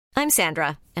I'm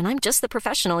Sandra, and I'm just the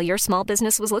professional your small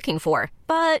business was looking for.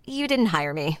 But you didn't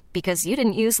hire me because you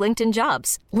didn't use LinkedIn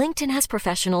Jobs. LinkedIn has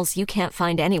professionals you can't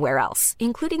find anywhere else,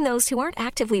 including those who aren't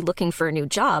actively looking for a new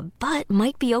job, but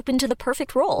might be open to the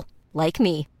perfect role, like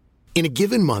me. In a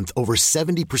given month, over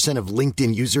 70% of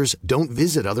LinkedIn users don't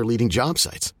visit other leading job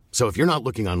sites. So if you're not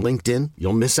looking on LinkedIn,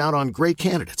 you'll miss out on great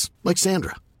candidates like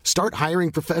Sandra. Start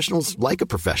hiring professionals like a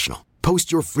professional.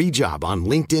 Post your free job on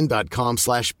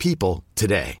linkedin.com/people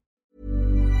today.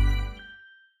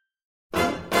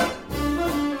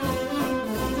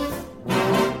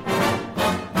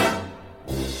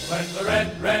 When the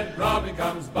red, red robin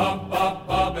comes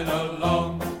bobbing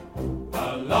along,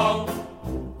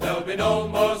 along, there'll be no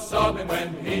more sobbing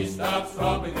when he starts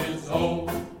throbbing his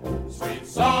old sweet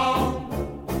song.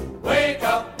 Wake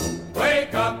up,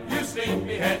 you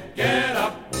sleepyhead, get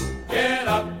up, get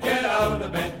out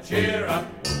of bed, cheer up,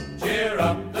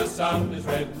 the sun is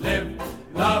red, live,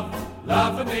 love,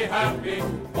 laugh and be happy.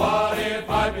 What if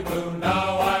I be blue?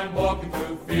 Now I'm walking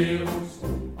through fields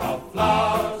of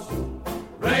flowers.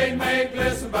 Rain may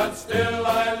glisten, but still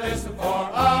I listen for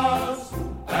hours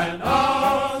and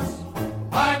hours.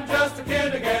 I'm just a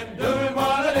kid again, doing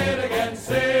what I did again,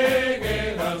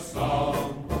 singing a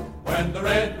song. When the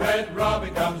red, red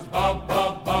robin comes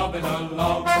bobbing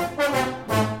along.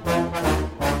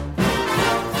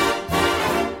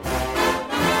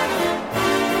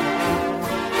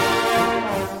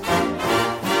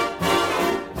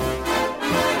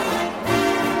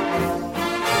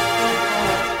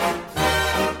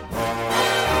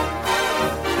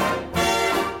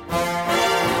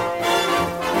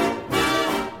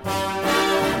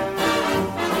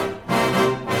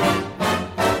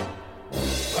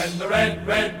 Red,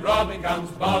 red robin comes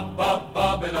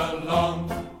bobbing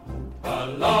along,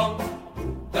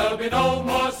 along. There'll be no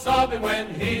more sobbing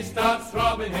when he starts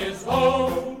throbbing his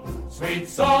own sweet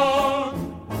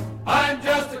song. I'm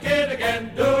just a kid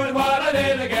again, doing what I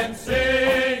did again,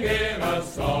 singing a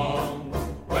song.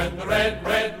 When the red,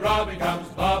 red robin comes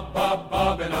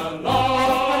bobbing along.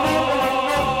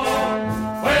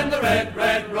 When the red,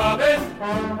 red robin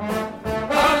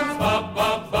comes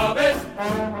bobbing.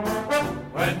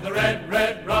 When the red,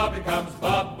 red robin comes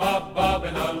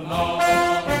bobbing along.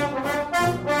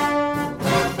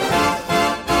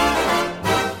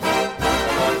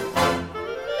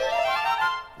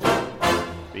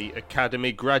 The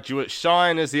Academy graduates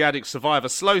shine as the Addicks survive a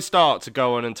slow start to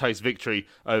go on and taste victory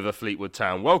over Fleetwood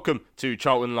Town. Welcome to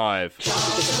Charlton Live.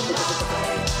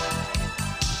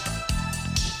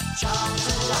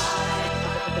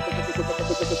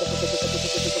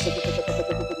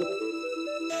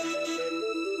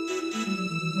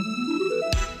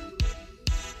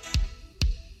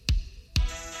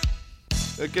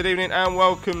 Good evening and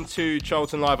welcome to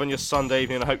Charlton Live on your Sunday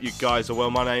evening. I hope you guys are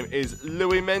well. My name is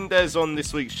Louis Mendes. On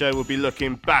this week's show, we'll be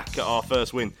looking back at our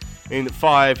first win in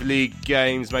 5 league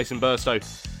games. Mason Burstow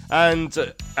and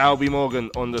Albie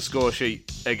Morgan on the score sheet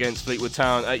against Fleetwood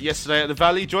Town yesterday at the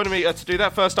Valley. Joining me to do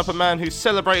that, first up, a man who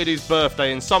celebrated his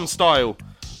birthday in some style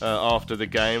after the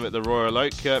game at the Royal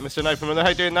Oak, Mr. Nathan Miller. How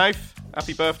you doing, Nath?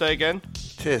 Happy birthday again.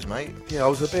 Cheers, mate. Yeah, I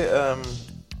was a bit...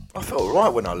 I felt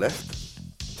alright when I left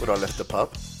the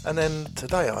pub, and then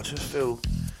today I just feel,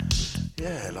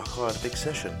 like I had a big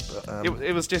session. But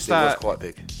it was just it was quite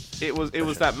big. It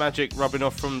was that magic rubbing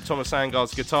off from Thomas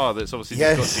Sandgaard's guitar that's obviously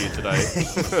just got to you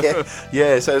today.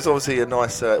 yeah. So it's obviously a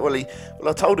nice. I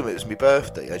told him it was my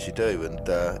birthday, as you do,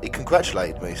 and he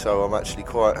congratulated me. So I'm actually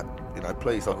quite,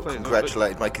 pleased. I got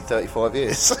congratulated making 35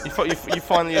 years. You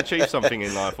finally achieved something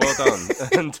in life. Well done.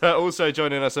 And also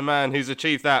joining us, a man who's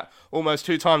achieved that almost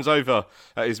 2 times over,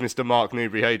 is Mr. Mark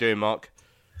Newbury. How you doing, Mark?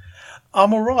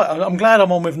 I'm all right. I'm glad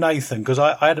I'm on with Nathan because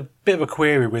I had a bit of a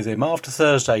query with him. After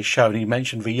Thursday's show and he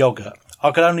mentioned the yoghurt,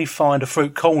 I could only find a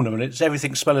fruit corner and it's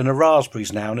everything smelling of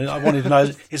raspberries now. And I wanted to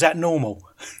know, is that normal?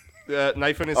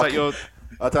 Nathan, is that your...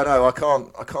 I don't know. I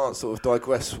can't sort of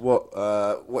digress what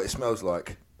it smells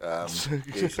like.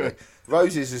 Usually,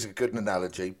 roses is a good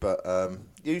analogy, but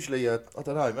usually I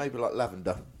don't know, maybe like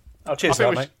lavender. Oh, cheers,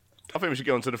 mate. I think we should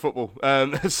get on to the football.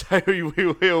 So we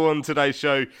will, on today's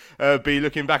show, be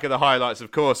looking back at the highlights,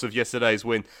 of course, of yesterday's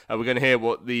win. We're going to hear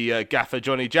what the gaffer,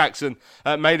 Johnny Jackson,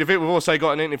 made of it. We've also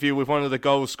got an interview with one of the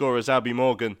goal scorers, Albie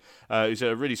Morgan, who's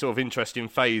a really sort of interesting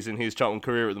phase in his Charlton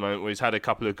career at the moment, where he's had a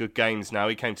couple of good games now.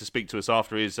 He came to speak to us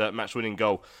after his match-winning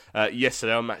goal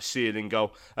yesterday, or match-sealing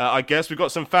goal. I guess we've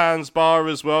got some fans bar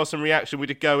as well, some reaction. We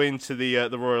did go into the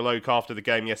Royal Oak after the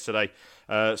game yesterday.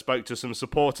 Spoke to some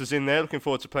supporters in there. Looking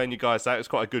forward to playing you guys out. It's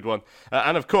quite a good one.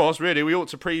 And of course, really, we ought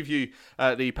to preview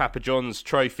the Papa John's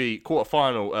Trophy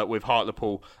quarter-final with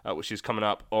Hartlepool, which is coming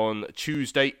up on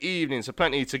Tuesday evening. So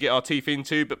plenty to get our teeth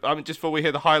into. But just before we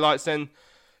hear the highlights then,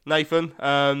 Nathan,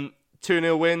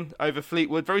 2-0 win over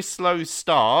Fleetwood. Very slow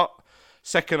start.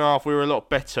 Second half, we were a lot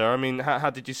better. I mean, how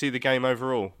did you see the game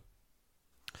overall?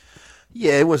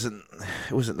 Yeah, it wasn't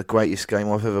the greatest game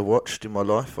I've ever watched in my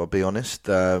life, I'll be honest.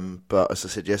 But as I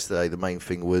said yesterday, the main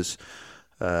thing was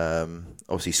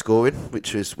obviously scoring,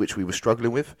 which we were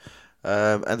struggling with,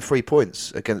 and 3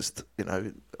 points against,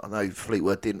 I know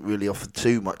Fleetwood didn't really offer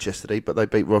too much yesterday, but they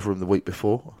beat Rotherham the week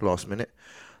before, last minute.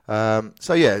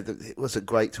 So yeah, it wasn't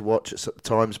great to watch at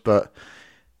times, but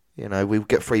we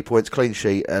get 3 points, clean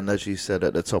sheet, and as you said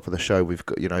at the top of the show, we've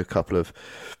got a couple of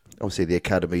obviously the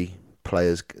academy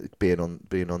players being on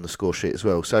the score sheet as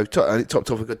well. So and it topped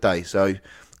off a good day. So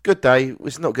good day.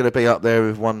 It's not going to be up there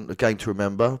with a game to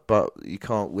remember, but you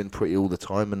can't win pretty all the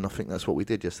time, and I think that's what we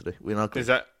did yesterday.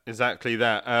 Exactly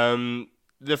that.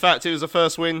 The fact it was the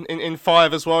first win in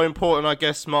 5 as well, important, I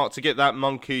guess, Mark, to get that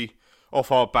monkey off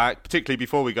our back, particularly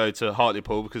before we go to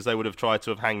Hartlepool, because they would have tried to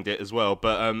have hanged it as well.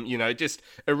 But, it just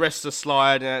arrests the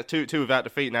slide. 2 without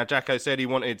defeat. Now, Jacko said he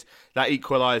wanted that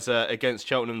equaliser against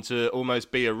Cheltenham to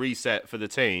almost be a reset for the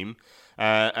team.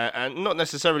 And not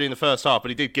necessarily in the first half,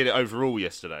 but he did get it overall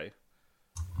yesterday.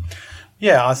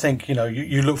 Yeah, I think,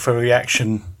 you look for a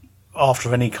reaction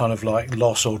after any kind of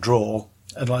loss or draw.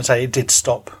 And like I say, it did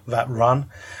stop that run.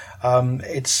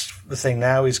 It's the thing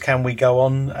now is, can we go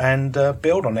on and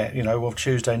build on it? Well,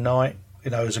 Tuesday night,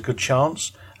 is a good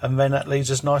chance, and then that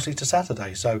leads us nicely to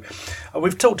Saturday. So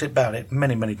we've talked about it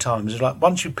many, many times. It's like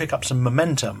once you pick up some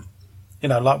momentum,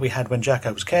 like we had when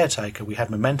Jacko was caretaker, we had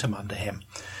momentum under him,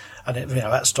 and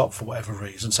that stopped for whatever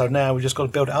reason. So now we just got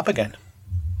to build it up again.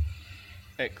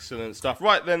 Excellent stuff.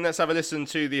 Right then, let's have a listen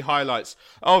to the highlights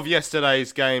of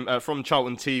yesterday's game from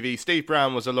Charlton TV. Steve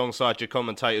Brown was alongside your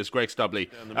commentators, Greg Stubley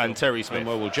and Terry Smith.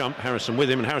 Well, will jump. Harrison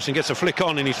with him, and Harrison gets a flick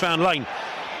on, and he's found lane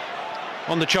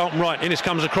on the Charlton right. Innes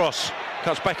comes across,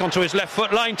 cuts back onto his left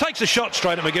foot. Lane takes a shot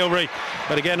straight at McGilvery,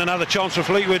 but again another chance for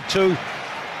Fleetwood to.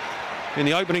 In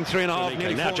the opening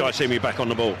 3.5, now Jaisimi back on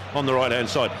the ball, on the right-hand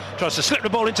side. Tries to slip the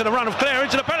ball into the run of Clare,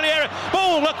 into the penalty area.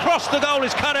 Ball across the goal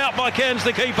is cut out by Cairns,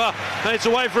 the keeper, and it's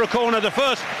away for a corner. The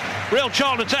first real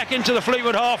Charlton attack into the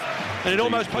Fleetwood half, and it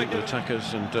almost poked the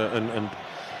attackers and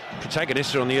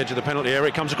protagonists are on the edge of the penalty area.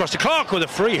 It comes across to Clark with a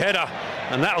free header,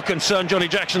 and that'll concern Johnny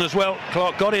Jackson as well.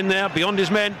 Clark got in there beyond his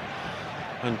men,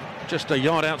 and just a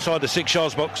yard outside the 6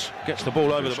 yards box, gets the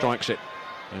ball over the strikes it.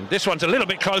 And this one's a little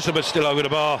bit closer, but still over the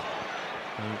bar.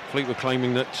 Fleetwood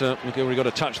claiming that McGilvery got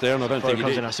a touch there, and I don't think he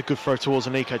did. That's a good throw towards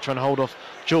Aniko, trying to hold off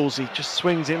Jules. He just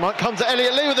swings it. Might come to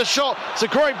Elliot Lee with a shot. It's a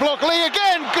great block. Lee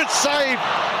again. Good save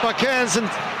by Cairns, and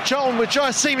Charlton with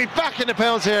Jaisimi back in the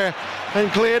penalty area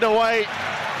and cleared away.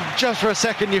 Just for a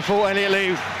second, you thought Elliot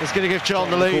Lee was going to give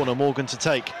Charlton the lead. Corner, Morgan to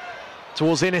take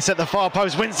towards Innes at the far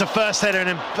post. Wins the first header, and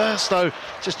then Burstow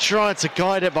just tried to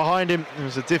guide it behind him. It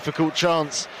was a difficult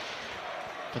chance,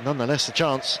 but nonetheless a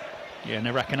chance. Yeah, and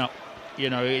they're racking up.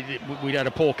 We'd had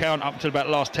a poor count up until about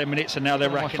the last 10 minutes, and now they're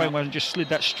racking up. And just slid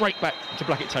that straight back to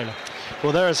Blackett Taylor.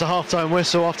 Well, there is a half-time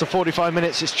whistle after 45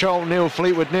 minutes. It's Charlton 0,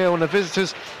 Fleetwood 0, and the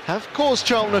visitors have caused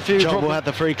Charlton a few. Charlton will have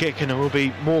the free kick, and it will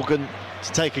be Morgan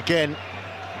to take again.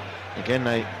 Again,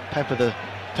 they pepper the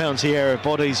penalty area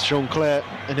bodies. Sean Clare,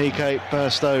 Anike,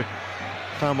 Burstow,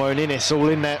 Falmo and Innes all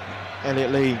in there.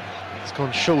 Elliot Lee has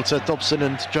gone shorter. Dobson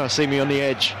and Jaisimi on the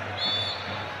edge.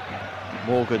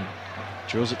 Morgan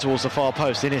drills it towards the far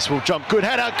post. Innes will jump. Good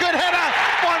header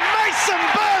by Mason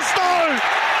Burstow!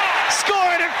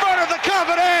 Scoring in front of the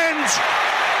covered end!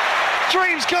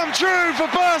 Dreams come true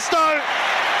for Burstow.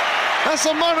 That's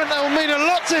a moment that will mean a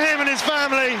lot to him and his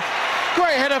family.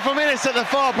 Great header from Innes at the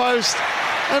far post.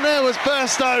 And there was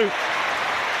Burstow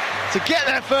to get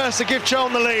there first to give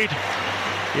Charlton the lead.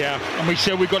 Yeah, and we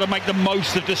said we've got to make the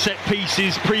most of the set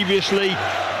pieces previously.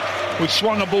 We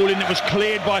swung a ball in that was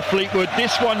cleared by Fleetwood.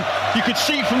 This one, you could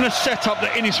see from the setup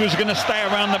that Innes was going to stay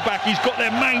around the back. He's got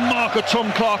their main marker, Tom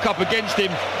Clark, up against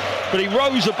him. But he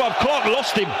rose above. Clark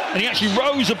lost him, and he actually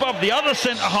rose above the other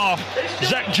centre-half.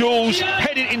 Zach Jules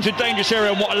headed into dangerous area,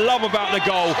 and what I love about the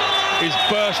goal is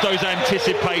Burstow's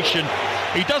anticipation.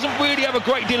 He doesn't really have a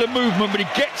great deal of movement, but he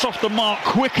gets off the mark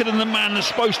quicker than the man that's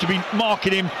supposed to be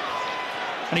marking him.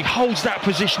 and he holds that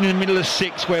position in the middle of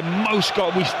 6 where most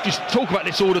goals, we just talk about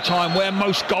this all the time, where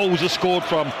most goals are scored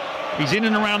from. He's in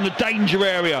and around the danger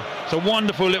area. It's a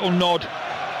wonderful little nod,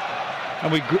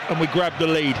 and we grab the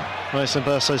lead. Mason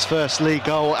Burso's first league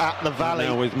goal at the Valley.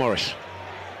 Now with Morris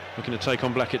looking to take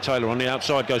on Blackett-Taylor on the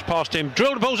outside, goes past him,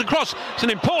 drilled the balls across. It's an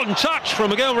important touch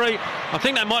from McGilvery. I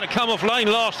think that might have come off lane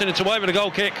last, and it's away with a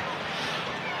goal kick.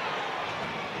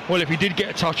 Well, if he did get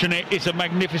a touch on it, it's a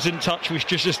magnificent touch, which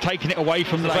just has taken it away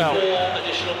from the foul.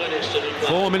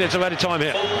 4 minutes of added time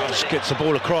here. Just gets the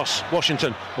ball across.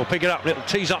 Washington will pick it up. It'll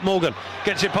tease up Morgan.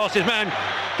 Gets it past his man.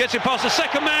 Gets it past the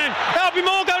second man. Albie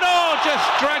Morgan,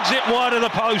 just drags it wide of the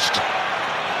post.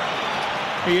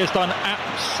 He has done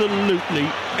absolutely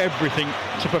everything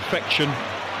to perfection,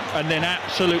 and then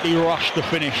absolutely rushed the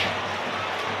finish.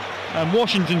 And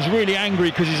Washington's really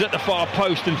angry because he's at the far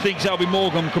post and thinks Albie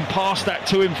Morgan can pass that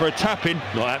to him for a tap-in.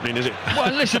 Not happening, is it?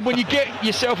 Well, listen, when you get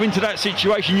yourself into that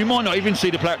situation, you might not even see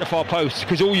the player at the far post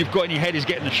because all you've got in your head is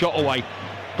getting the shot away.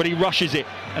 But he rushes it,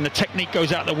 and the technique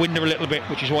goes out the window a little bit,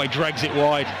 which is why he drags it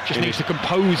wide. Just needs to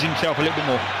compose himself a little bit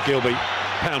more. Gilby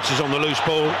pounces on the loose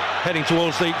ball, heading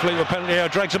towards the Fleetwood penalty area,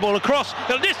 drags the ball across.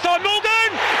 This time Morgan!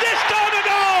 This time a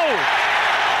goal!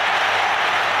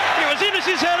 It was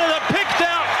Innes' header that picked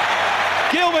out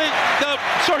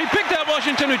picked out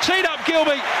Washington, who teed up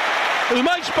Gilby, who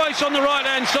made space on the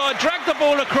right-hand side, dragged the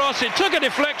ball across, it took a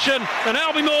deflection, and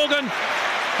Albie Morgan,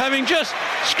 having just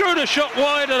screwed a shot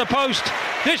wide at the post,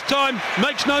 this time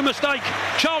makes no mistake.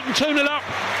 Charlton 2-0 up.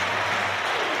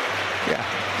 Yeah,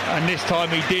 and this time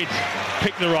he did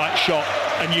pick the right shot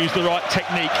and use the right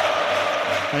technique.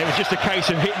 And it was just a case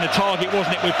of hitting the target,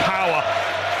 wasn't it, with power.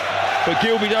 But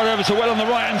Gilby done ever so well on the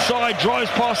right-hand side, drives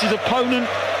past his opponent.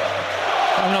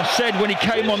 And I said when he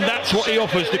came on, that's what he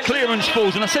offers. The clearance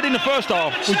falls. And I said in the first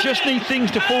half, we just need things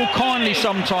to fall kindly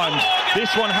sometimes.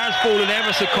 This one has fallen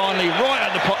ever so kindly, right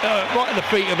at the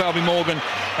feet of Albie Morgan.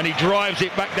 And he drives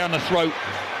it back down the throat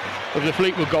of the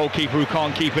Fleetwood goalkeeper, who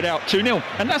can't keep it out. 2-0.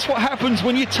 And that's what happens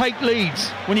when you take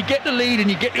leads. When you get the lead and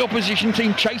you get the opposition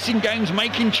team chasing games,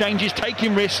 making changes,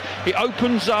 taking risks, it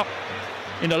opens up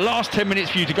in the last 10 minutes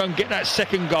for you to go and get that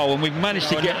second goal. And we've managed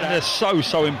to get that. They're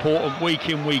so important week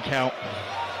in, week out.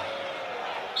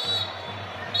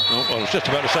 Oh, I was just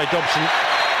about to say Dobson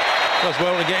does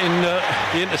well to get in the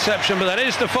interception, but that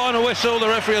is the final whistle. The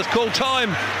referee has called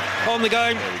time on the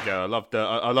game. There we go.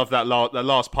 I love that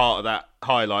last part of that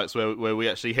highlights where we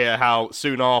actually hear how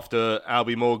soon after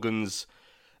Albie Morgan's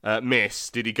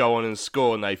miss did he go on and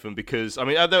score, Nathan, because I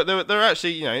mean there were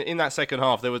actually, you know, in that second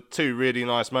half there were two really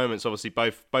nice moments, obviously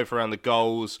both around the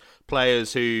goals.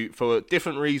 Players who for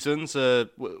different reasons are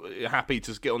happy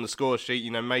to get on the score sheet.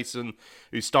 You know, Mason,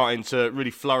 who's starting to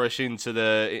really flourish at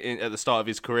the start of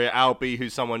his career. Albie,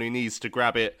 who's someone who needs to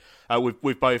grab it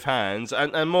with both hands,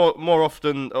 and more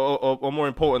often or more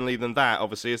importantly than that,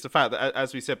 obviously, is the fact that,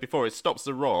 as we said before, it stops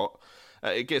the rot.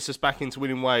 It gets us back into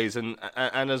winning ways, and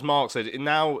as Mark said,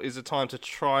 now is the time to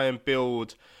try and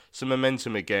build some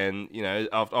momentum again, you know,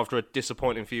 after a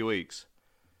disappointing few weeks.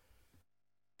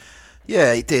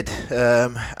 Yeah, it did,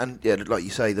 and yeah, like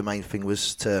you say, the main thing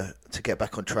was to get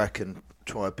back on track and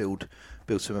try and build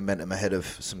some momentum ahead of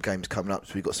some games coming up.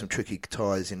 So we've got some tricky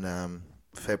ties in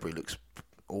February. Looks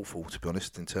awful, to be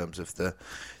honest, in terms of the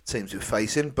teams we're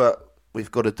facing, but we've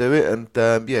got to do it, and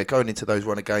going into those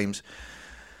run of games.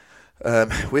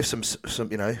 With some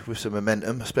with some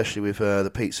momentum, especially with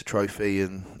the Pizza Trophy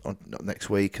and on next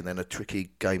week, and then a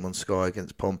tricky game on Sky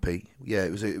against Pompey. Yeah,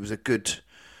 it was a good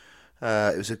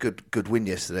win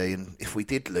yesterday. And if we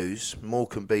did lose,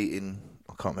 Morecambe beating,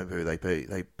 I can't remember who they beat.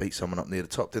 They beat someone up near the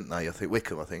top, didn't they? I think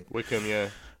Wickham. Wickham, yeah.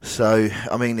 So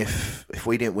I mean, if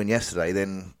we didn't win yesterday,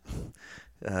 then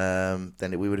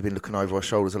we would have been looking over our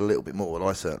shoulders a little bit more. Well,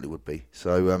 I certainly would be.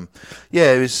 So,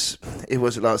 it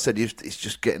was like I said, it's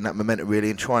just getting that momentum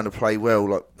really and trying to play well.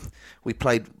 Like we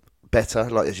played better,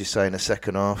 like as you say, in the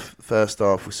second half. First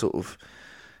half was it was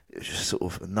just sort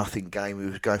of a nothing game. We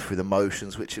were going through the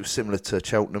motions, which was similar to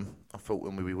Cheltenham. I thought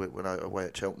when we went away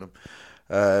at Cheltenham.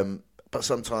 But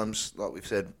sometimes, like we've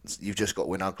said, you've just got to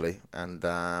win ugly, and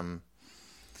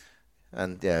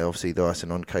obviously the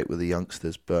icing on cake with the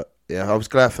youngsters, but. Yeah, I was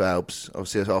glad for Albs.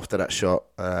 Obviously, after that shot,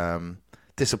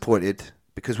 disappointed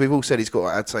because we've all said he's got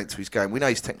to add something to his game. We know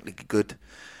he's technically good.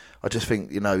 I just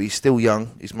think, he's still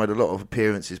young. He's made a lot of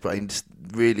appearances, but he just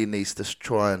really needs to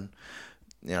try and,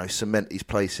 cement his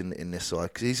place in this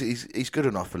side because he's good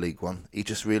enough for League One. He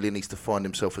just really needs to find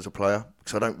himself as a player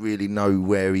because I don't really know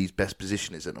where his best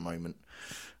position is at the moment.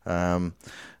 And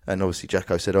obviously,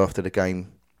 Jacko said after the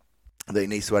game that he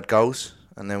needs to add goals,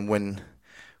 and then when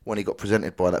when he got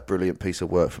presented by that brilliant piece of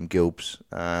work from Gilbs,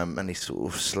 and he sort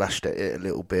of slashed at it a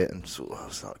little bit and sort of, I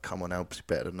was like, come on, Alb's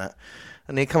better than that.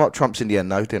 And he come up trumps in the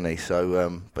end, though, didn't he?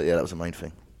 So, but yeah, that was the main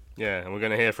thing. Yeah, and we're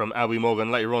going to hear from Albie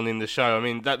Morgan later on in the show. I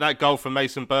mean, that goal from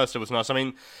Mason Burster was nice. I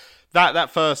mean,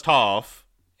 that first half,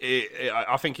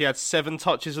 I think he had 7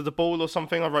 touches of the ball or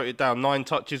something. I wrote it down, 9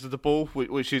 touches of the ball,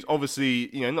 which is obviously,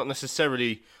 not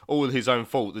necessarily all his own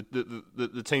fault.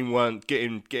 The team weren't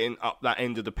getting up that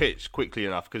end of the pitch quickly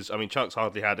enough because, I mean, Chuck's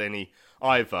hardly had any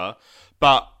either.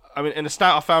 But, I mean, and a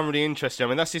stat I found really interesting, I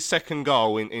mean, that's his second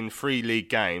goal in 3 league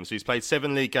games. So he's played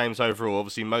 7 league games overall,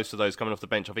 obviously most of those coming off the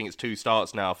bench. I think it's 2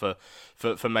 starts now for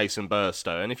Mason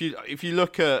Burstow. And if you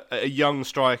look at a young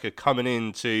striker coming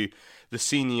into the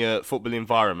senior football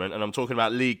environment, and I'm talking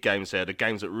about league games here, the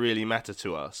games that really matter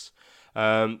to us,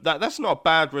 that's not a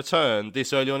bad return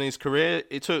this early on in his career.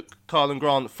 It took Karlan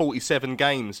Grant 47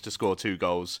 games to score 2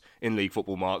 goals in league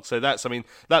football, Mark. So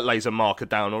that lays a marker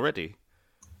down already.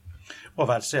 Well,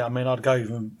 that's it. I mean, I'd go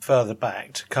even further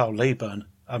back to Carl Leaburn.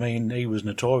 I mean, he was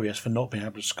notorious for not being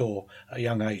able to score at a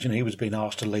young age, and he was being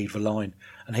asked to lead the line,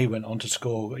 and he went on to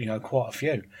score, quite a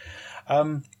few.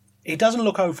 He doesn't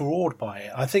look overawed by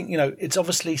it. I think, it's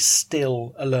obviously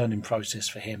still a learning process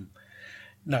for him.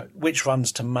 Which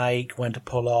runs to make, when to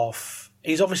pull off.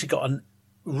 He's obviously got a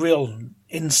real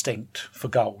instinct for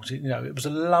goals. It was a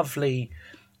lovely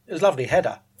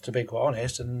header, to be quite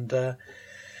honest, and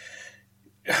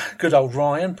good old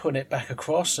Ryan putting it back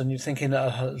across, and you're thinking,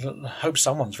 hope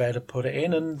someone's there to put it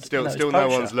in. And still no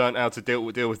one's learnt how to deal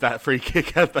with that free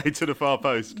kick, have they, to the far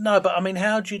post? No, but I mean,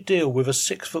 how do you deal with a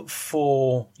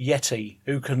 6'4" Yeti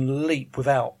who can leap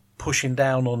without pushing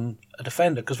down on a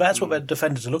defender? Because that's what their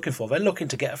defenders are looking for. They're looking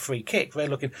to get a free kick.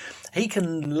 He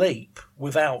can leap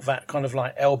without that kind of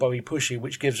like elbowy pushy,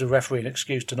 which gives the referee an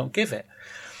excuse to not give it.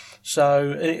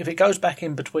 So if it goes back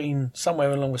in between somewhere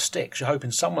along the sticks, you're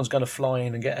hoping someone's going to fly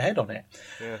in and get a head on it.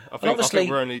 Yeah, I think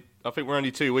we're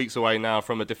only 2 weeks away now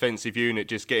from a defensive unit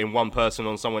just getting one person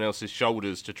on someone else's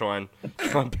shoulders to try and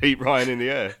beat Ryan in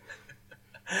the air.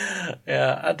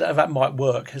 Yeah, that might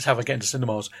work. It's how they get into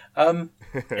cinemas.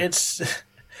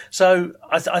 So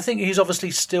I think he's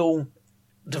obviously still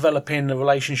developing a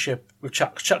relationship with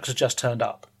Chuck. Chuck's has just turned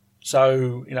up,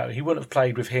 so he wouldn't have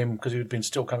played with him because he would have been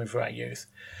still coming through our youth.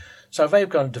 So they've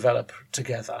got to develop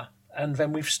together, and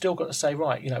then we've still got to say,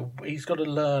 right, he's got to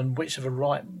learn which are the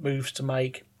right moves to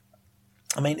make.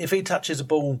 I mean, if he touches a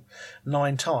ball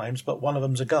 9 times, but one of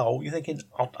them's a goal, you're thinking,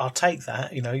 I'll take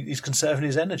that. He's conserving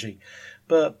his energy.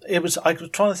 But I was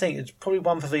trying to think, it's probably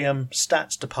one for the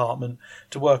stats department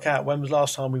to work out when was the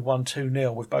last time we won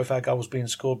 2-0 with both our goals being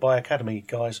scored by academy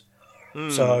guys.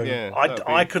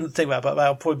 I couldn't think of that, but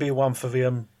that'll probably be one for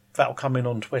the that'll come in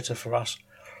on Twitter for us.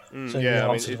 So the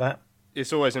answer to that.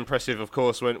 It's always impressive, of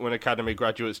course, when academy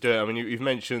graduates do it. I mean, you've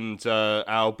mentioned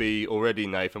Albie already,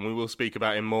 Nathan. We will speak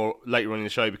about him more later on in the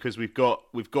show because we've got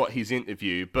his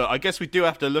interview. But I guess we do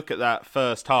have to look at that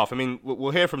first half. I mean,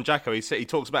 we'll hear from Jacko. He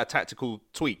talks about a tactical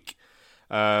tweak.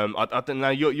 I don't know.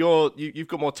 You've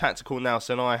got more tactical now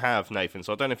than I have, Nathan.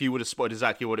 So I don't know if you would have spotted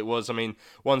exactly what it was. I mean,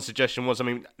 one suggestion was,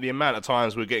 the amount of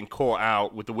times we're getting caught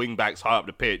out with the wing backs high up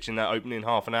the pitch in that opening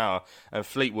half an hour, and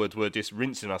Fleetwood were just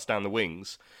rinsing us down the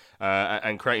wings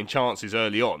and creating chances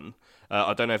early on.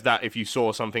 I don't know if you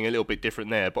saw something a little bit different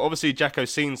there, but obviously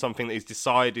Jacko's seen something that he's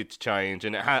decided to change,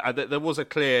 and there was a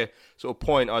clear sort of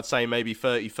point, I'd say maybe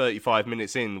 30-35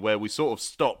 minutes in, where we sort of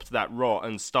stopped that rot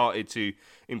and started to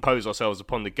impose ourselves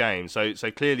upon the game. So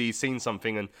clearly he's seen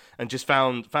something and just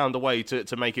found a way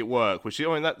to make it work, which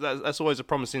that's always a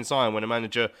promising sign when a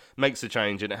manager makes a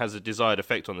change and it has a desired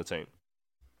effect on the team.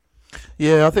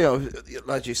 Yeah, I think,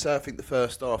 like you say, I think the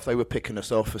first half they were picking us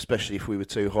off, especially if we were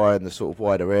too high in the sort of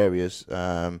wider areas.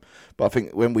 But I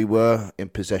think when we were in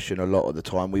possession a lot of the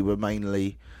time, we were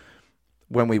mainly,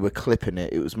 when we were clipping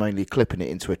it was mainly clipping it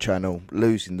into a channel,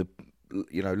 losing the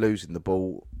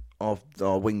ball.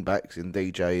 Our wing backs in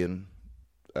DJ and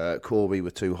Corby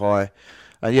were too high,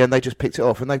 and they just picked it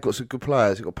off. And they've got some good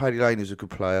players. They've got Paddy Lane, who's a good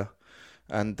player.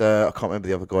 And I can't remember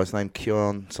the other guy's name,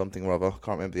 Keon something or other. I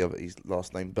can't remember his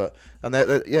last name, and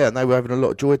they were having a lot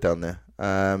of joy down there.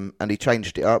 And he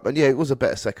changed it up, and it was a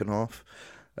better second half.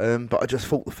 But I just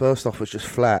thought the first half was just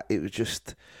flat. It was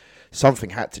just something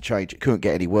had to change. It couldn't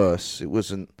get any worse. It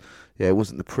wasn't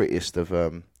the prettiest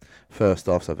of first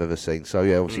halves I've ever seen. So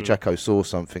obviously Jacko saw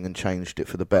something and changed it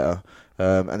for the better.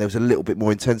 And there was a little bit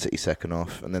more intensity second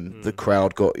half, and then the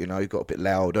crowd got a bit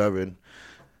louder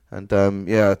And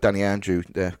Danny Andrew,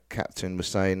 the captain, was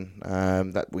saying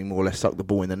that we more or less sucked the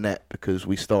ball in the net because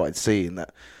we started seeing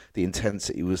that the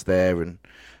intensity was there and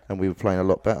we were playing a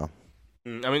lot better. I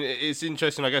mean, it's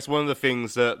interesting. I guess one of the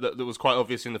things that was quite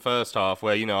obvious in the first half,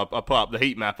 where I put up the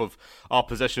heat map of our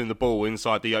possession of the ball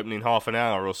inside the opening half an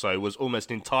hour or so, was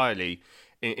almost entirely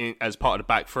in as part of the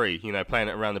back three. Playing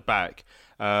it around the back,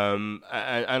 and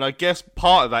I guess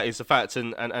part of that is the fact,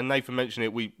 and Nathan mentioned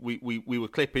it. We were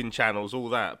clipping channels, all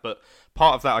that, but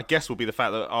part of that, I guess, will be the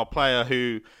fact that our player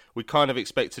who we kind of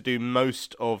expect to do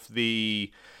most of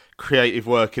the creative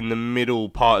work in the middle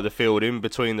part of the field, in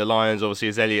between the lines, obviously,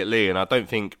 is Elliot Lee, and I don't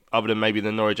think, other than maybe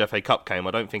the Norwich FA Cup game,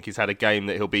 I don't think he's had a game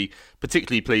that he'll be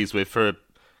particularly pleased with for a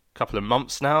couple of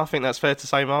months now. I think that's fair to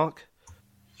say, Mark.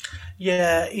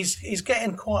 Yeah, he's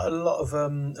getting quite a lot of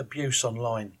abuse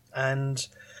online, and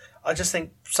I just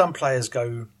think some players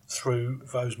go through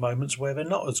those moments where they're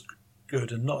not as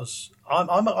good and not as.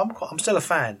 I'm still a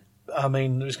fan. I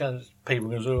mean, there's people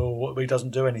going to say, "Oh, he doesn't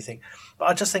do anything," but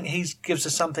I just think he gives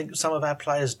us something some of our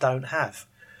players don't have.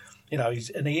 He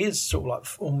is sort of like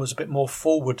almost a bit more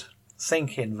forward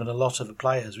thinking than a lot of the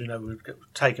players. We're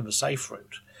taking the safe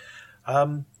route.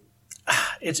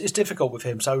 It's difficult with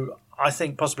him, so I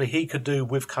think possibly he could do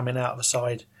with coming out of the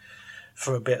side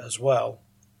for a bit as well.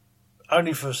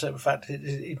 Only for the simple fact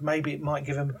it might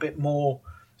give him a bit more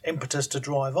impetus to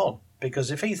drive on.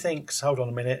 Because if he thinks, hold on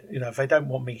a minute, if they don't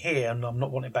want me here and I'm not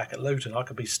wanted back at Luton, I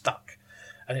could be stuck,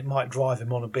 and it might drive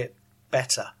him on a bit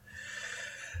better.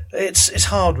 It's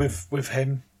hard with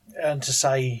him and to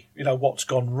say what's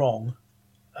gone wrong.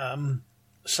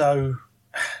 So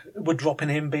would dropping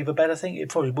him be the better thing? It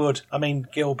probably would. I mean,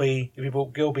 Gilby, if you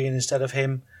brought Gilby in instead of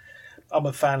him, I'm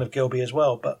a fan of Gilby as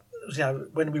well. But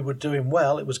when we were doing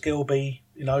well, it was Gilby,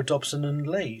 Dobson and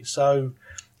Lee. So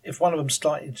if one of them's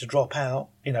starting to drop out,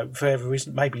 for every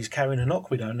reason, maybe he's carrying a knock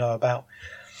we don't know about,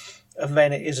 and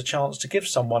then it is a chance to give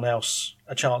someone else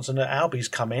a chance. And Albie's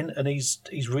come in and he's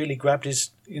really grabbed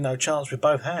his chance with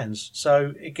both hands.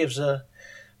 So it gives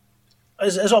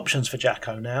there's options for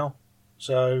Jacko now.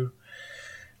 So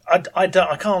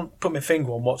I can't put my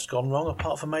finger on what's gone wrong,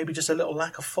 apart from maybe just a little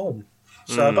lack of form.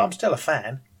 So, but I'm still a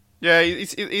fan. Yeah,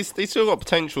 he's still got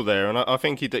potential there, and I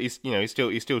think he's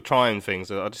still trying things.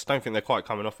 I just don't think they're quite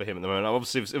coming off for him at the moment.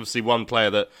 Obviously, one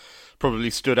player that probably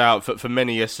stood out for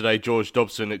many yesterday, George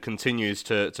Dobson, that continues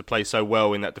to play so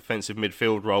well in that defensive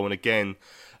midfield role, and again,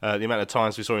 the amount of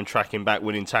times we saw him tracking back,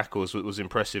 winning tackles was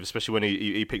impressive, especially when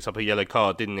he picks up a yellow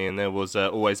card, didn't he? And there was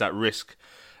always that risk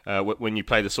when you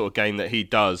play the sort of game that he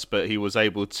does, but he was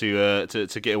able to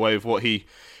get away with what he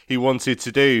wanted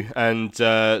to do, and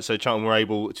so Charlton were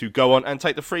able to go on and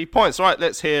take the 3 points. All right,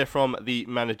 let's hear from the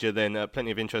manager then. Plenty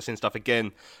of interesting stuff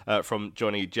again from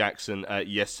Johnny Jackson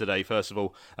yesterday. First of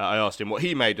all, I asked him what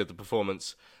he made of the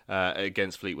performance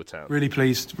against Fleetwood Town. Really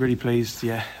pleased,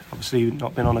 yeah. Obviously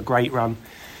not been on a great run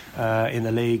in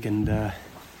the league, and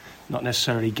not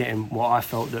necessarily getting what I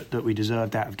felt that we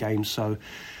deserved out of games, so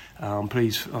I'm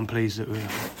pleased that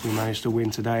we managed to win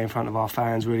today in front of our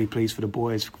fans. Really pleased for the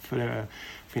boys.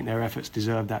 I think their efforts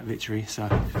deserved that victory. So,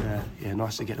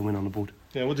 nice to get the win on the board.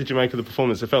 Yeah, what did you make of the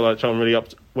performance? It felt like Charlton really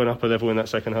went up a level in that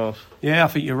second half. Yeah, I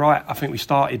think you're right. I think we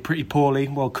started pretty poorly.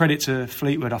 Well, credit to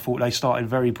Fleetwood. I thought they started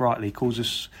very brightly. Caused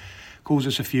us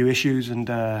a few issues and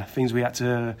things we had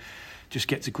to just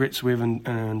get to grips with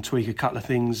and tweak a couple of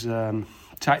things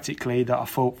tactically that I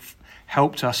thought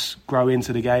helped us grow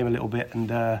into the game a little bit, and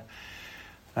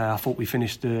I thought we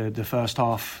finished the first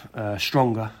half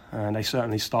stronger, and they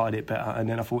certainly started it better. And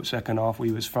then I thought second half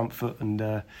we was front foot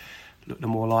and looked a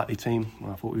more likely team.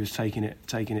 I thought we was taking it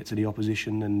to the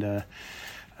opposition, and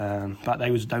but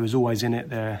they was always in it.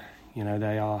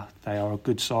 They are a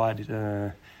good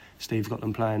side. Steve's got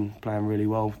them playing really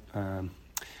well.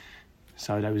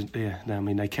 So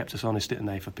they kept us honest, didn't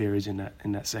they, for periods in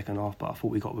that second half, but I thought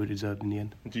we got what we deserved in the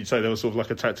end. Did you say there was sort of like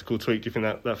a tactical tweak? Do you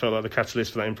think that felt like the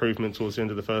catalyst for that improvement towards the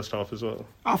end of the first half as well?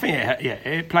 I think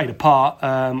it played a part.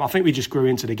 I think we just grew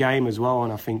into the game as well,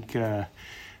 and I think the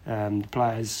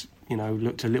players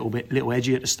looked a little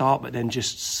edgy at the start, but then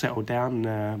just settled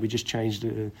down. We just changed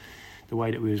the way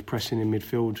that we was pressing in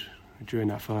midfield during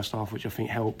that first half, which I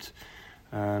think helped.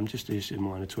 Just a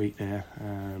minor tweak there.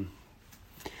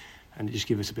 And it just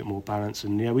give us a bit more balance.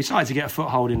 And we started to get a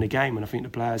foothold in the game, and I think the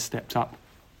players stepped up.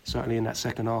 Certainly in that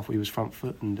second half, we was front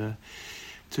foot and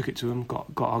took it to them,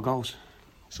 got our goals.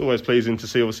 It's always pleasing to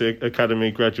see, obviously, academy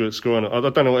graduates scoring. I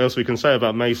don't know what else we can say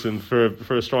about Mason for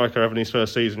a striker having his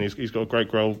first season. He's got a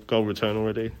great goal return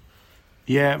already.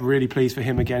 Yeah, really pleased for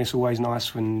him again. It's always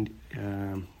nice when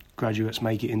graduates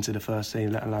make it into the first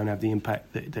team, let alone have the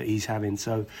impact that he's having.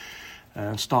 So.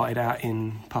 Started out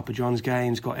in Papa John's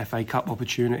games, got FA Cup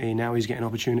opportunity. Now he's getting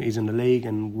opportunities in the league,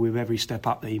 and with every step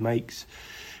up that he makes,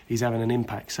 he's having an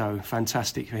impact. So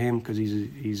fantastic for him, because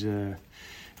he's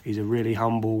He's a really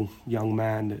humble young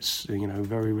man that's,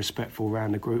 very respectful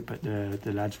around the group, but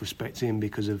the lads respect him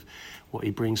because of what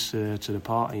he brings to the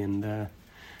party. And,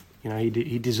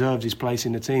 he deserves his place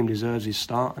in the team, deserves his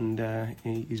start, and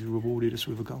he's rewarded us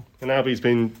with a goal. And Albie's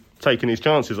been taking his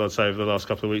chances, I'd say, over the last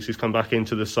couple of weeks. He's come back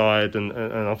into the side and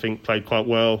I think played quite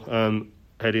well,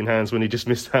 head in hands when he just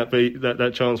missed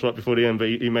that chance right before the end, but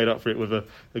he made up for it with a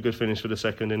good finish for the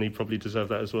second, and he probably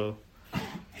deserved that as well.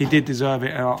 He did deserve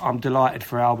it, and I'm delighted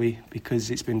for Albie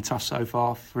because it's been tough so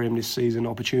far for him this season.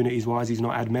 Opportunities-wise, he's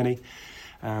not had many,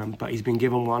 but he's been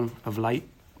given one of late,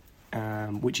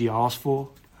 which he asked for,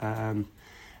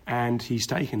 and he's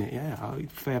taken it. Yeah,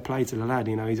 fair play to the lad.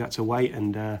 He's had to wait,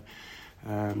 and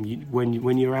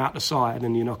when you're out the side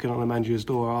and you're knocking on the manager's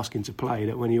door asking to play,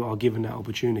 that when you are given that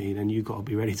opportunity, then you've got to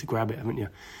be ready to grab it, haven't you?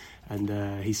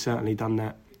 And he's certainly done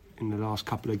that in the last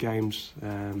couple of games.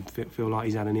 Feel like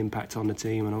he's had an impact on the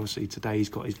team, and obviously today he's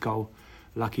got his goal.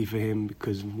 Lucky for him,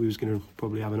 because we was going to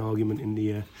probably have an argument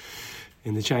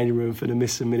in the changing room for the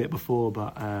miss a minute before,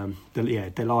 but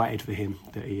delighted for him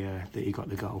that he got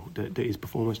the goal, that his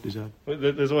performance deserved.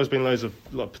 There's always been loads of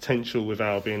potential with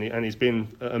Albie, and he's been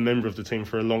a member of the team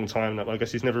for a long time now. I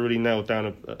guess he's never really nailed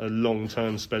down a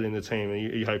long-term spell in the team. Are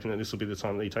you hoping that this will be the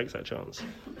time that he takes that chance?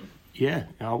 Yeah,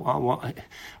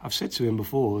 I've said to him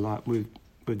before,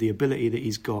 with the ability that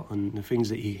he's got and the things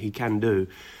that he can do,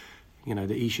 that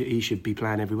he should be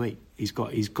playing every week. He's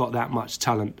got that much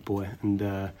talent, boy,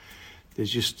 and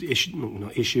there's just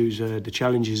the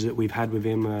challenges that we've had with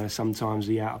him. Sometimes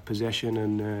the out of possession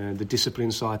and the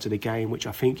discipline side to the game, which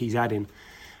I think he's adding,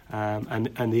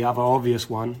 and the other obvious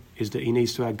one is that he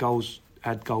needs to add goals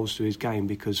to his game,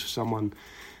 because for someone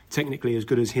technically as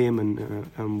good as him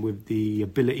and with the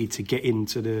ability to get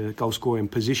into the goal scoring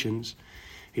positions,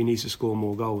 he needs to score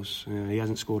more goals. He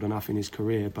hasn't scored enough in his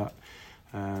career, but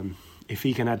if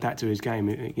he can add that to his game,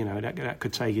 that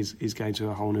could take his game to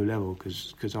a whole new level,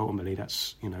 because ultimately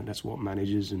that's what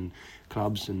managers and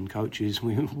clubs and coaches,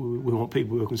 we want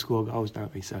people who can score goals,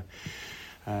 don't we? So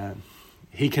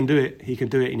he can do it. He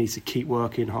needs to keep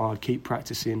working hard, keep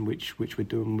practicing, which we're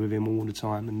doing with him all the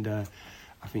time, and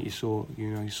I think you saw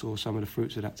some of the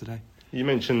fruits of that today. You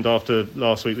mentioned after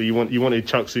last week that you wanted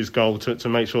Chuks' goal to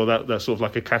make sure that that's sort of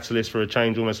like a catalyst for a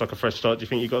change, almost like a fresh start. Do you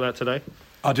think you got that today?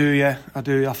 I do, yeah, I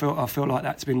do. I feel like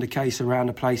that's been the case around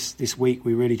the place this week.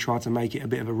 We really tried to make it a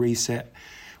bit of a reset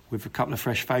with a couple of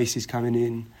fresh faces coming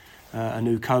in, a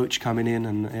new coach coming in,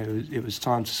 and it was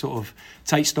time to sort of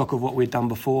take stock of what we'd done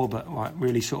before, but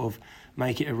really sort of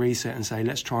make it a reset and say,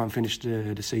 let's try and finish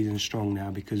the season strong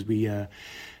now, because we got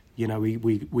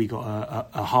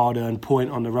a hard-earned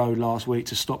point on the road last week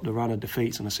to stop the run of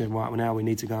defeats, and I said, right, well, now we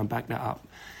need to go and back that up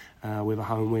with a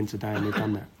home win today, and we've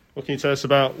done that. What can you tell us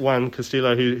about Juan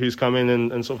Castillo, who's come in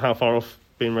and sort of how far off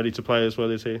being ready to play as well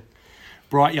is he?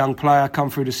 Bright young player, come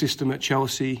through the system at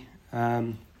Chelsea.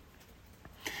 A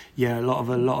lot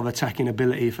of attacking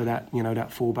ability for that,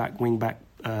 that full-back, wing-back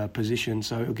position,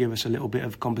 so it'll give us a little bit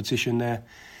of competition there.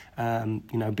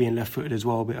 Being left-footed as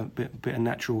well, a bit of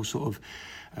natural sort of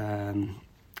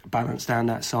balance down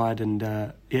that side, and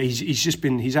he's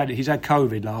had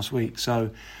COVID last week,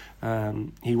 so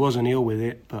he wasn't ill with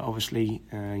it, but obviously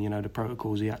the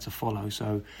protocols he had to follow,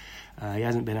 so he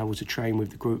hasn't been able to train with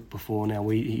the group before. Now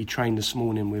he trained this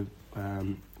morning with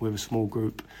a small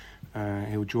group.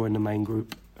 He'll join the main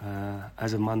group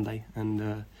as of Monday,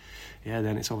 and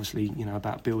then it's obviously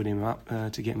about building him up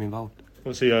to get him involved.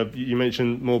 Obviously, you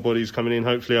mentioned more bodies coming in.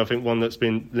 Hopefully, I think one that's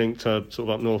been linked to sort of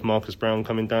up north, Marcus Brown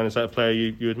coming down. Is that a player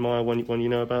you admire, one you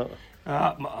know about?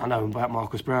 I know about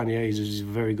Marcus Brown. Yeah, he's a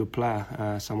very good player.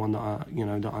 Someone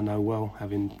that I know well,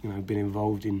 having been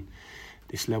involved in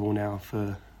this level now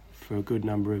for a good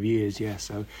number of years. Yeah,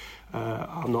 so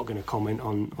I'm not going to comment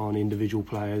on individual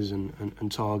players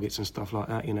and targets and stuff like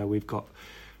that.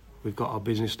 We've got our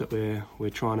business that we're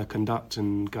trying to conduct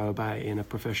and go about it in a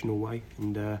professional way,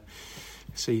 and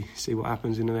see what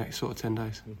happens in the next sort of 10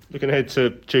 days. Looking ahead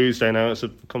to Tuesday now, it's a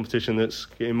competition that's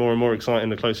getting more and more exciting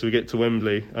the closer we get to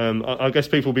Wembley. I guess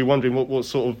people will be wondering what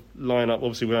sort of lineup,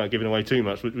 obviously without giving away too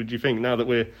much, would you think now that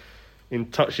we're in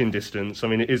touching distance? I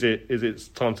mean, is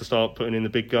it time to start putting in the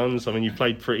big guns? I mean, you've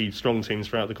played pretty strong teams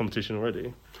throughout the competition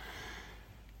already.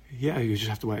 Yeah, you just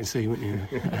have to wait and see, wouldn't you?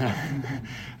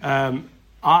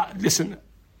 Listen,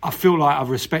 I feel like I've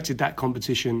respected that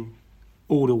competition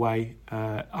all the way.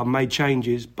 I've made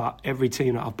changes, but every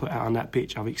team that I've put out on that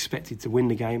pitch, I've expected to win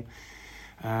the game.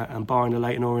 And barring the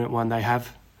Leyton Orient one, they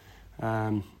have.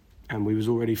 And we was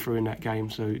already through in that game,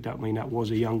 so that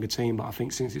was a younger team. But I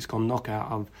think since it's gone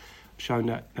knockout, I've shown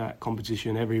that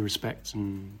competition every respect,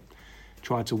 and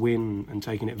tried to win and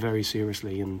taken it very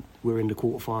seriously. And we're in the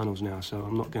quarterfinals now, so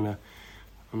I'm not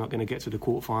gonna get to the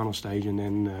quarterfinal stage and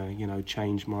then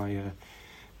change my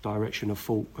direction of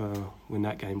thought when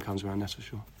that game comes around. That's for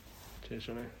sure. Cheers,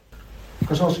 Johnny. I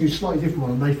was asking you a slightly different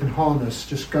one. Nathan Harness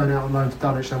just going out on loan to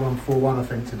Dulwich. They won 4-1, I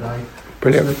think, today.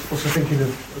 Brilliant. What's the thinking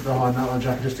behind that one,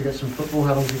 Jack? Just to get some football.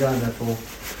 How long is he going there for?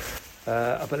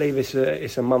 I believe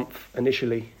it's a month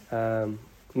initially.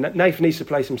 Nathan needs to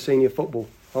play some senior football.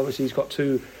 Obviously, he's got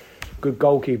two good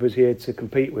goalkeepers here to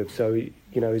compete with, so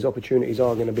his opportunities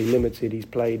are going to be limited. He's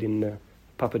played in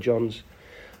Papa John's,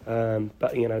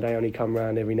 but they only come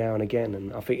round every now and again,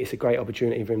 and I think it's a great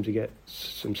opportunity for him to get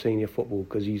some senior football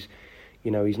because he's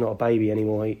not a baby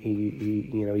anymore.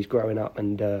 He's growing up,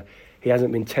 and he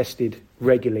hasn't been tested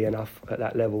regularly enough at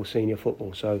that level, senior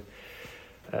football. So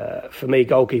for me,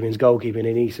 goalkeeping's goalkeeping.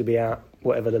 He needs to be out,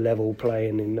 whatever the level,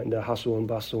 playing in the hustle and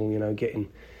bustle.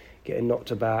 Getting knocked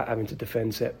about, having to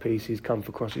defend set pieces, come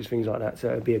for crosses, things like that. So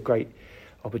it'd be a great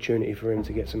opportunity for him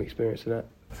to get some experience in that.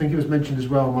 I think it was mentioned as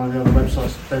well on one of the other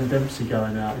websites, Ben Dempsey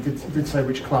going out. He did say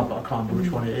which club, but I can't remember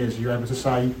which one it is. Are you able to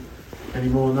say any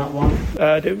more on that one?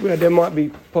 There might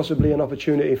be possibly an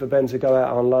opportunity for Ben to go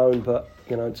out on loan, but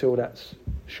until that's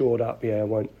shored up, I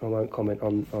won't comment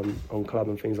on club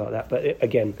and things like that. But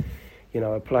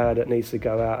a player that needs to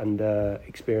go out and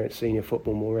experience senior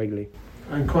football more regularly.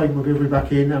 And Craig McGill will be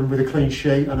back in and with a clean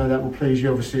sheet. I know that will please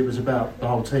you. Obviously, it was about the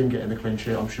whole team getting the clean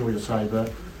sheet, I'm sure you'll say,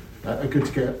 but good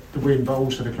to get the win, but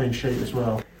also the clean sheet as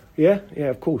well. Yeah,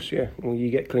 of course, yeah. Well, you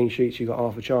get clean sheets, you got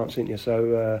half a chance, didn't you?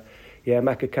 So,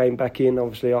 Macca came back in,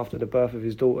 obviously, after the birth of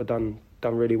his daughter, done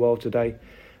really well today.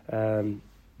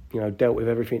 Dealt with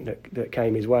everything that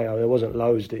came his way. There wasn't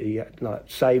loads that he had,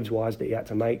 saves-wise, that he had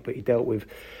to make, but he dealt with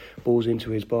balls into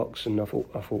his box, and I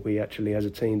thought we actually, as a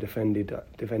team, defended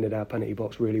our penalty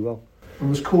box really well. And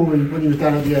was Corey, when he was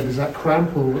down at the end, is that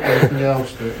cramp or anything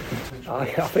else? I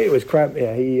think it was cramp,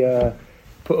 yeah. He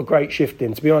put a great shift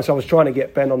in. To be honest, I was trying to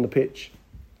get Ben on the pitch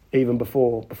even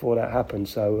before that happened,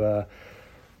 so...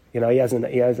 he hasn't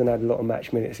had a lot of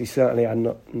match minutes. He certainly had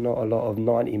not a lot of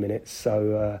 90 minutes.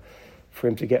 So for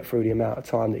him to get through the amount of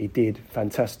time that he did,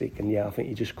 fantastic. And I think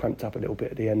he just cramped up a little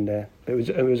bit at the end there. But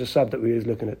it was a sub that we was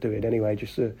looking at doing anyway,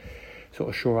 just to sort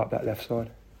of shore up that left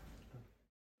side.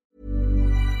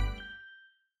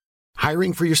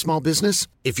 Hiring for your small business?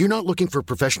 If you're not looking for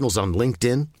professionals on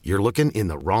LinkedIn, you're looking in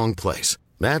the wrong place.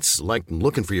 That's like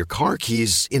looking for your car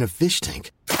keys in a fish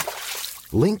tank.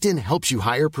 LinkedIn helps you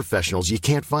hire professionals you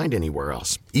can't find anywhere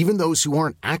else, even those who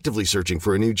aren't actively searching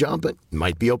for a new job but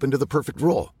might be open to the perfect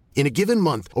role. In a given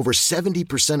month, over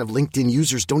 70% of LinkedIn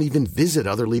users don't even visit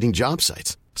other leading job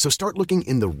sites. So start looking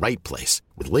in the right place.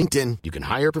 With LinkedIn, you can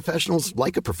hire professionals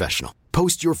like a professional.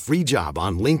 Post your free job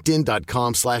on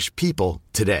linkedin.com/people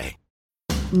today.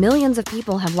 Millions of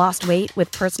people have lost weight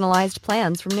with personalized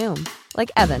plans from Noom.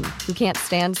 Like Evan, who can't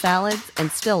stand salads and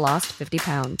still lost 50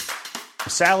 pounds.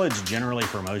 Salads generally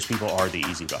for most people are the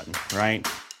easy button, right?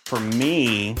 For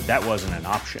me, that wasn't an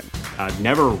option. I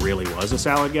never really was a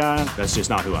salad guy. That's just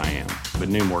not who I am. But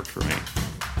Noom worked for me.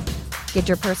 Get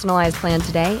your personalized plan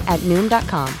today at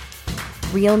Noom.com.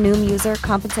 Real Noom user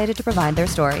compensated to provide their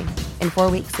story. In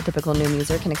 4 weeks, the typical Noom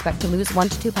user can expect to lose 1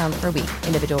 to 2 pounds per week.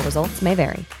 Individual results may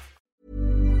vary.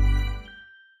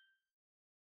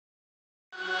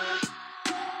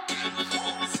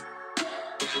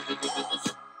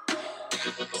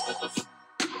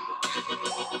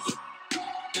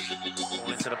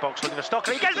 Into the box looking for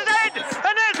Stockley, he gets it in,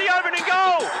 and there's the opening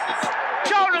goal.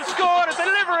 Charlton scored, a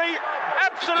delivery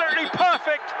absolutely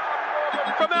perfect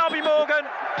from Albie Morgan,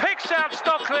 picks out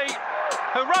Stockley,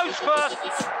 who rose first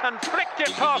and flicked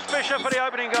it past Fisher for the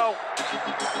opening goal.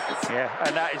 Yeah,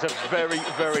 and that is a very,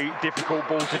 very difficult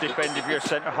ball to defend if you're a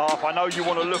centre-half. I know you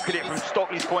want to look at it from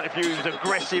Stockley's point of view. He was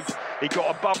aggressive, he got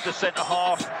above the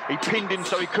centre-half, he pinned him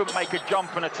so he couldn't make a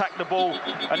jump and attack the ball,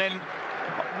 and then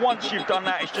once you've done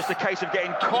that, it's just a case of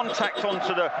getting contact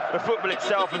onto the football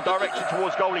itself and direct it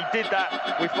towards goal. He did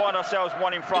that. We find ourselves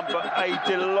one in front, but a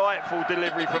delightful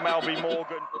delivery from Albie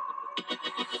Morgan.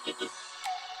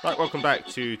 Right, welcome back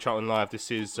to Charlton Live. This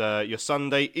is your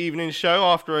Sunday evening show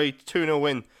after a 2-0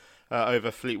 win over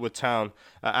Fleetwood Town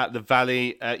at the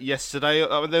Valley yesterday.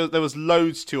 There was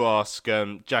loads to ask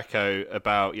Jacko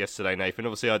about yesterday, Nathan.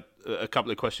 Obviously, I had a couple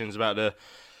of questions about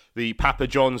the Papa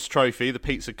John's Trophy, the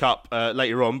Pizza Cup,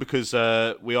 later on, because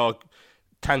we are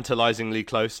tantalisingly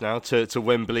close now to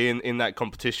Wembley in that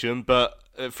competition. But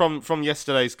from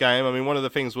yesterday's game, I mean, one of the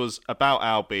things was about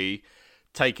Albie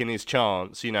taking his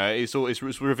chance. It's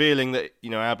revealing that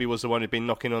Albie was the one who'd been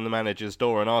knocking on the manager's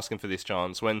door and asking for this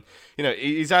chance when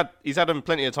he's had them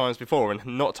plenty of times before and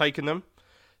not taken them.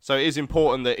 So it is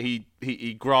important that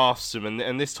he grasps them,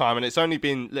 and this time, and it's only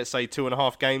been, let's say,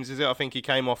 2.5 games, is it? I think he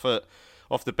came off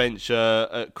the bench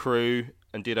at Crewe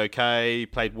and did okay,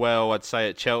 played well, I'd say,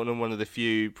 at Cheltenham, one of the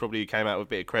few probably came out with a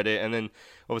bit of credit, and then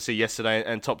obviously yesterday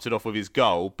and topped it off with his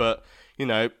goal. But, you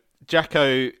know,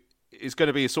 Jacko is going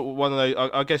to be sort of one of those,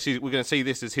 I guess we're going to see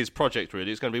this as his project, really.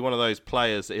 It's going to be one of those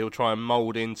players that he'll try and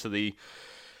mould into the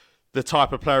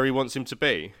type of player he wants him to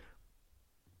be.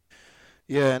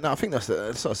 Yeah, no, I think that's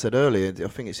what I said earlier. I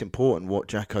think it's important what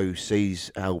Jacko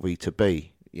sees Albie to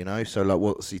be, you know? So, like,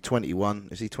 what's he, 21?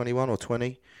 Is he 21 or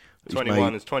 20?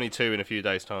 21 is 22 in a few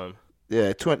days' time.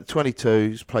 Yeah, 22.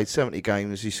 He's played 70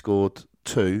 games. He scored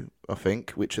 2, I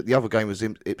think, which the other game was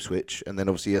Ipswich. And then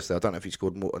obviously yesterday, I don't know if he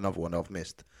scored another one I've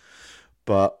missed.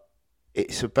 But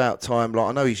it's about time. Like,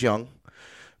 I know he's young,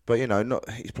 but, you know,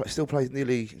 still plays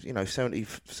nearly, 70,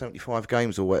 75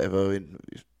 games or whatever,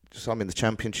 some in the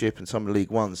Championship and some in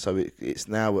League One. So it's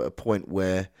now at a point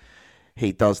where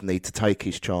he does need to take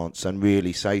his chance and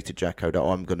really say to Jacko that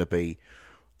I'm going to be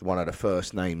one of the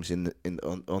first names in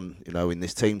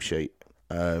this team sheet.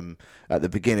 At the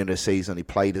beginning of the season, he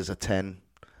played as a 10,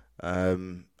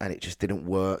 and it just didn't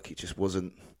work. It just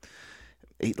wasn't.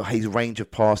 His range of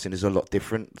passing is a lot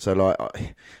different. So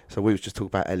we was just talking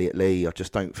about Elliot Lee. I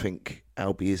just don't think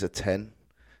Albie is a 10.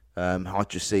 I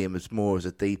just see him as more as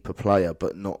a deeper player,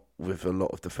 but not with a lot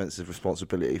of defensive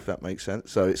responsibility, if that makes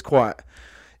sense. So it's quite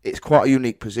a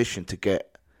unique position to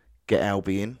get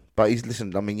Albie in. But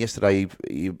yesterday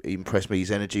he impressed me.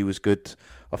 His energy was good.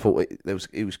 I thought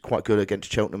he was quite good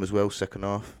against Cheltenham as well, second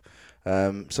half.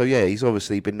 So yeah, he's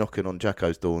obviously been knocking on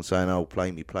Jacko's door and saying, "Oh,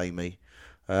 play me."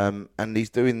 And he's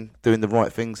doing the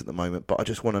right things at the moment. But I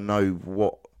just want to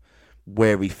know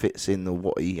where he fits in or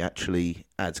what he actually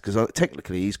adds, because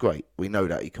technically he's great. We know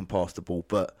that he can pass the ball,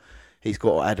 but he's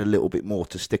got to add a little bit more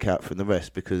to stick out from the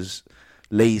rest, because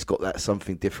Lee's got that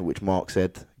something different, which Mark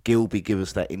said. Gilby gives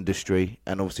us that industry,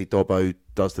 and obviously Dobbo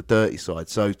does the dirty side.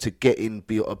 So to get in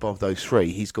above those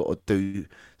three, he's got to do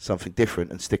something different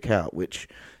and stick out, which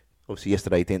obviously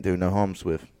yesterday he didn't do no harms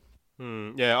with.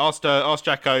 Yeah, asked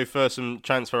Jacko for some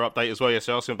transfer update as well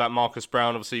yesterday. Asked him about Marcus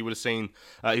Brown. Obviously, you would have seen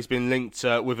he's been linked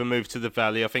with a move to the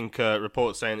Valley. I think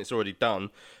reports saying it's already done.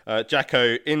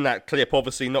 Jacko, in that clip,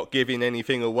 obviously not giving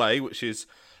anything away, which is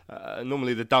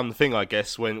normally the done thing, I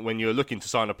guess, when you're looking to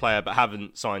sign a player but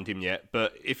haven't signed him yet.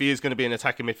 But if he is going to be an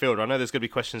attacking midfielder, I know there's going to be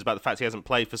questions about the fact he hasn't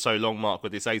played for so long, Mark,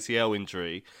 with this ACL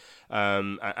injury,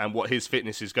 and what his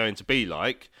fitness is going to be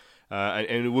like.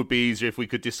 And it would be easier if we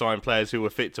could just sign players who were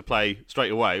fit to play straight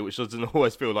away, which doesn't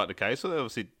always feel like the case. So they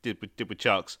obviously did with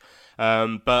Chucks.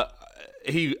 But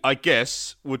he, I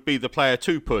guess, would be the player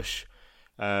to push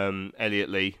Elliot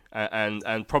Lee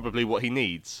and probably what he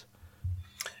needs.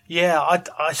 Yeah,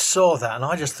 I saw that, and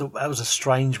I just thought that was a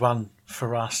strange one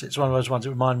for us. It's one of those ones that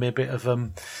reminded me a bit of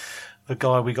the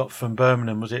guy we got from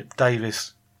Birmingham. Was it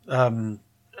Davis?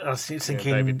 I was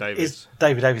thinking, David Davis.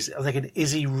 David Davis. I'm thinking,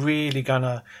 is he really going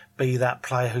to be that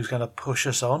player who's going to push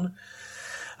us on?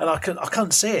 And I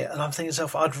can't see it. And I'm thinking to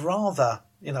myself, I'd rather,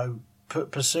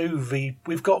 pursue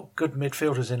we've got good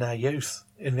midfielders in our youth,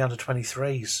 in the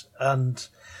under-23s, and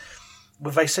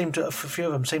a few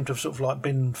of them seem to have sort of like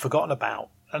been forgotten about.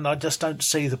 And I just don't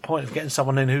see the point of getting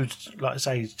someone in who's, like I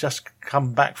say, just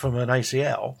come back from an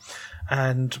ACL.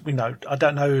 And, I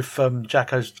don't know if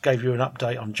Jacko gave you an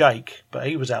update on Jake, but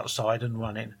he was outside and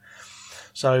running.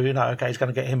 So, okay, he's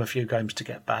going to get him a few games to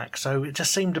get back. So it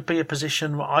just seemed to be a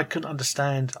position where I couldn't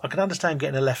understand. I can understand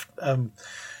getting a left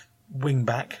wing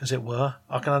back, as it were.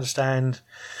 I can understand,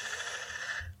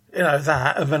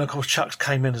 that. And then, of course, Chucks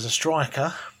came in as a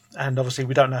striker. And obviously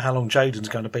we don't know how long Jaden's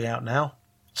going to be out now.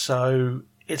 So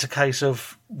it's a case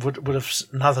of would have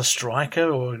another striker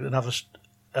or another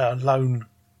loan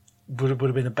would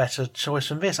have been a better choice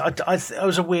than this. It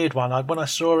was a weird one. When I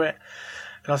saw it,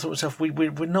 I thought to myself,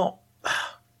 we're not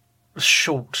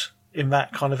short in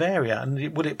that kind of area.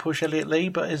 And would it push Elliot Lee?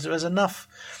 But there's enough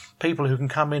people who can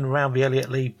come in around the Elliot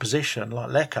Lee position, like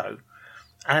Lecco,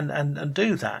 and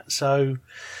do that. So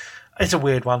it's a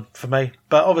weird one for me.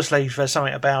 But obviously, there's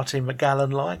something about him that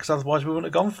Gallen likes. Otherwise, we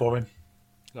wouldn't have gone for him.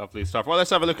 Lovely stuff. Well, let's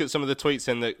have a look at some of the tweets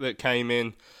then that came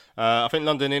in. I think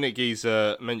London Init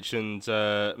Geezer mentioned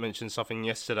something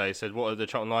yesterday. Said, what are the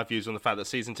Charlton Live views on the fact that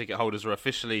season ticket holders are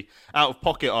officially out of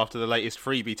pocket after the latest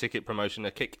freebie ticket promotion?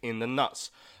 A kick in the nuts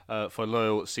for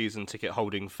loyal season ticket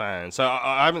holding fans. So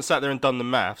I haven't sat there and done the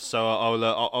maths. So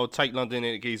I'll take London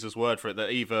Init Geezer's word for it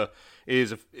that either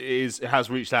has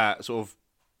reached that sort of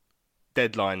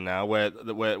deadline now where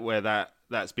that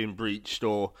that's been breached,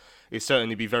 or it's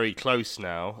certainly be very close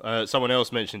now. Someone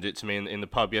else mentioned it to me in the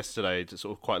pub yesterday,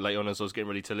 sort of quite late on as I was getting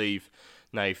ready to leave,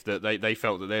 Nath, that they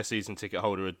felt that their season ticket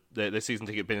holder, their season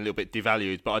ticket had been a little bit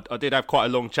devalued. But I did have quite a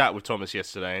long chat with Thomas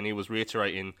yesterday, and he was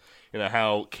reiterating,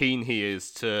 how keen he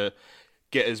is to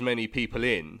get as many people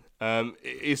in.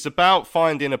 It's about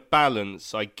finding a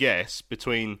balance, I guess,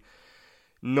 between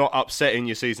not upsetting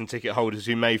your season ticket holders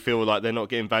who may feel like they're not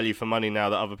getting value for money now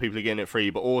that other people are getting it free,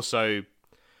 but also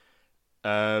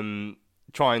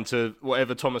trying to,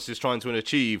 whatever Thomas is trying to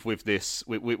achieve with this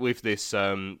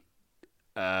sort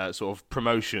of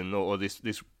promotion or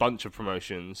this bunch of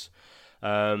promotions,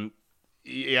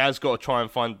 he has got to try and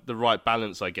find the right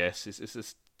balance, I guess. It's a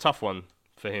tough one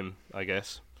for him, I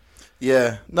guess.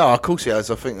 Yeah, no, of course he has.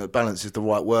 I think that balance is the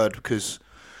right word because,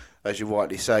 as you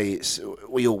rightly say,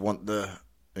 we all want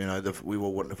we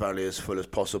all want the value as full as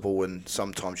possible, and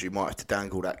sometimes you might have to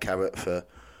dangle that carrot for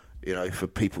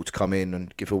people to come in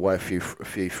and give away a few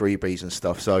freebies and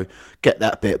stuff. So get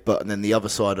that bit, but and then the other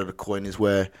side of the coin is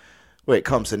where it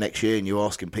comes to next year and you're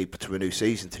asking people to renew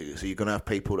season tickets. So you're going to have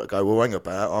people that go, well, hang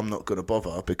about, I'm not going to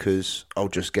bother because I'll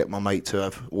just get my mate to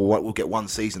have, we'll get one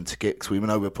season ticket because we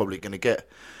know we're probably going to get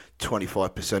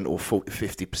 25% or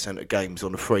 50% of games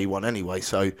on a free one anyway.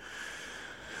 So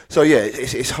yeah,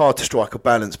 it's hard to strike a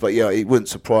balance, but yeah, it wouldn't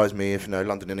surprise me if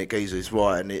London and Giza is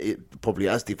right, and it probably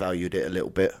has devalued it a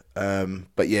little bit.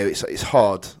 But yeah, it's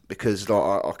hard because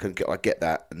I get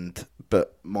that,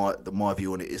 but my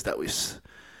view on it is that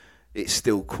it's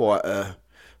still quite a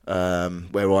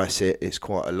where I sit, it's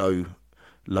quite a low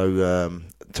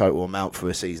total amount for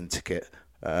a season ticket.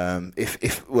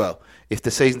 If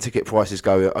the season ticket prices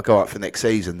go up for next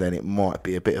season, then it might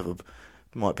be in a bit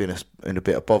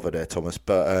of bother there, Thomas.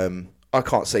 But I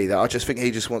can't see that. I just think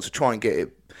he just wants to try and get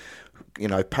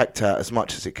it, packed out as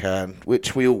much as it can,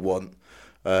 which we all want.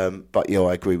 But yeah,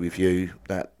 I agree with you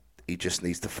that he just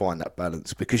needs to find that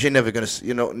balance because you're never going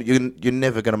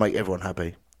to make everyone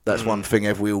happy. That's one thing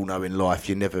we all know in life.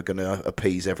 You're never going to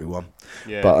appease everyone.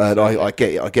 Yeah, but I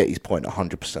get his point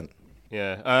 100%.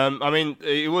 Yeah, I mean,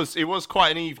 it was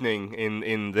quite an evening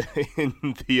in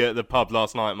the pub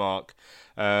last night, Mark.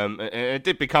 It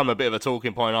did become a bit of a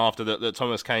talking point after that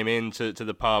Thomas came in to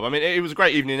the pub. I mean, it was a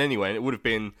great evening anyway, and it would have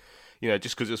been,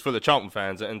 just because it was full of Charlton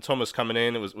fans. And Thomas coming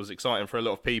in, it was exciting for a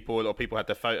lot of people. A lot of people had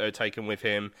their photo taken with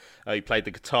him. He played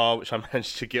the guitar, which I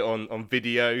managed to get on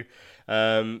video.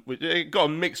 It got a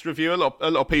mixed review. A lot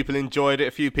of people enjoyed it.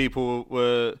 A few people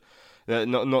were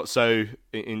not so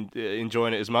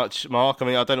enjoying it as much. Mark, I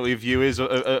mean, I don't know what your view is.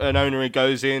 An owner who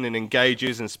goes in and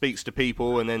engages and speaks to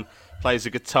people and then plays the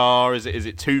guitar. Is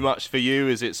it too much for you?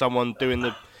 Is it someone doing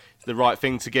the right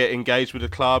thing to get engaged with the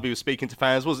club? He was speaking to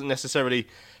fans. Wasn't necessarily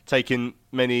taking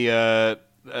many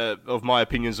of my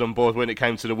opinions on board when it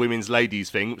came to the women's ladies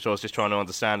thing, which I was just trying to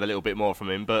understand a little bit more from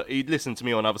him. But he listened to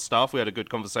me on other stuff. We had a good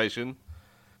conversation.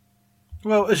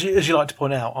 Well, as you like to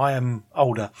point out, I am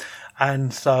older,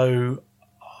 and so,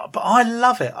 but I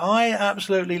love it. I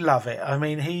absolutely love it. I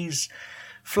mean, he's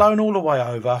flown all the way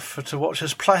over to watch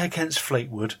us play against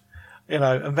Fleetwood,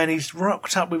 and then he's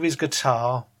rocked up with his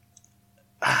guitar.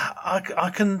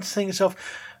 I can think to myself,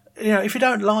 if you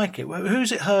don't like it,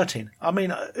 who's it hurting? I mean,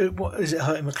 is it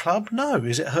hurting the club? No.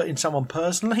 Is it hurting someone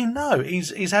personally? No.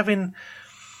 He's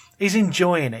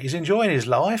enjoying it. He's enjoying his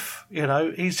life.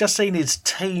 He's just seen his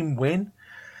team win.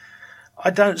 I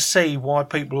don't see why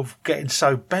people are getting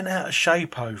so bent out of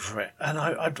shape over it. And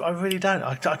I really don't.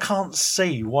 I can't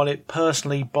see why it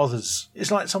personally bothers.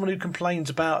 It's like someone who complains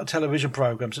about a television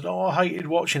programme, said, I hated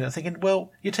watching it. Thinking,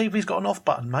 well, your TV's got an off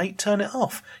button, mate. Turn it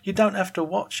off. You don't have to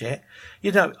watch it.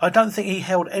 I don't think he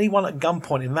held anyone at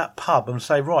gunpoint in that pub and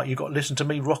say, right, you've got to listen to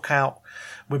me rock out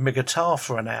with my guitar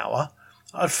for an hour.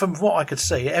 From what I could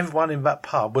see, everyone in that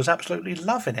pub was absolutely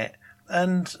loving it,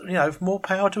 and more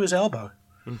power to his elbow.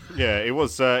 Yeah, it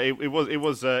was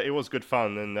good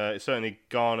fun, and it certainly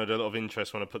garnered a lot of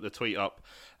interest when I put the tweet up.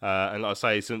 And like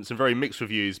I say, some very mixed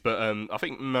reviews, but I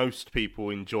think most people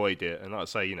enjoyed it. And like I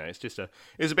say,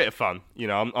 it's a bit of fun.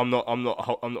 I'm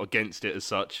not against it as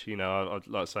such. I'd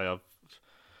like to say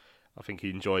I think he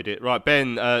enjoyed it. Right,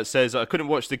 Ben says, I couldn't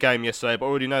watch the game yesterday, but I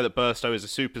already know that Burstow is a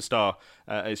superstar.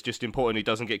 It's just important he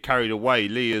doesn't get carried away.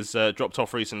 Lee has dropped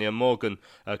off recently, and Morgan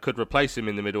could replace him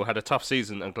in the middle. Had a tough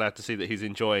season. I'm glad to see that he's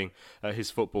enjoying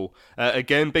his football.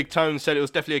 Again, Big Tone said it was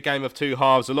definitely a game of two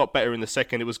halves, a lot better in the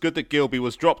second. It was good that Gilby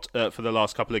was dropped for the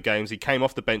last couple of games. He came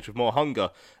off the bench with more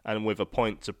hunger and with a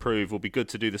point to prove. Will be good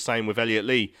to do the same with Elliot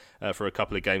Lee for a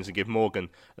couple of games and give Morgan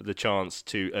the chance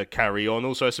to carry on.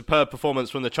 Also, a superb performance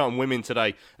from the Charlton women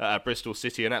today at Bristol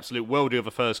City. An absolute worldie of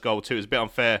a first goal too. It's a bit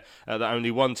unfair that only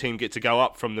one team get to go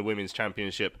up from the Women's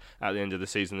Championship at the end of the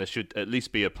season. There should at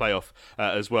least be a playoff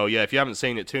as well. Yeah, if you haven't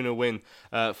seen it, 2-0 win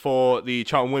for the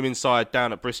Charlton women's side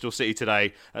down at Bristol City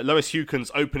today. Lois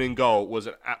Hukin's opening goal was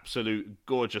an absolute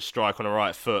gorgeous strike on her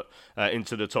right foot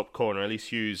into the top corner. Elise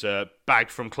Hughes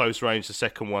bagged from close range the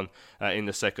second one in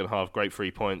the second half. Great 3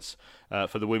 points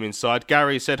for the women's side.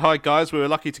 Gary said, "Hi guys, we were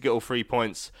lucky to get all 3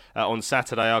 points on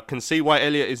Saturday. I can see why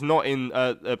Elliot is not in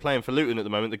playing for Luton at the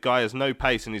moment. The guy has no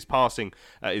pace and his passing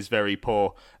is very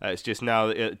poor. It's just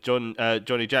now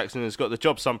Johnny Jackson has got the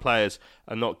job. Some players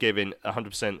are not giving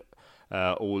 100%.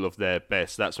 All of their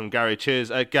best." That's from Gary.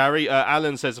 Cheers, Gary.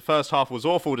 Alan says the first half was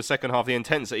awful. The second half, the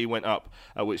intensity went up,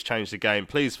 which changed the game.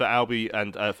 Please for Albie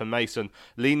and for Mason.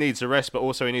 Lee needs a rest, but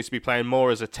also he needs to be playing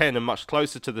more as a 10 and much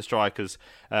closer to the strikers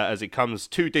as it comes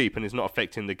too deep and is not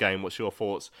affecting the game. What's your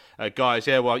thoughts, guys?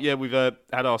 We've had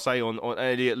our say on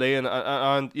Elliot Lee, and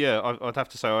I'd have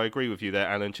to say I agree with you there,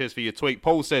 Alan. Cheers for your tweet.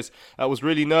 Paul says I was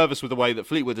really nervous with the way that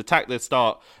Fleetwood attacked the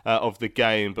start of the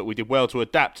game, but we did well to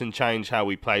adapt and change how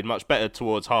we played. Much better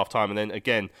towards half time, and then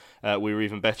again we were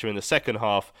even better in the second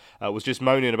half. Was just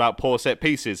moaning about poor set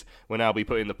pieces when Albie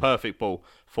put in the perfect ball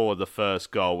for the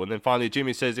first goal. And then finally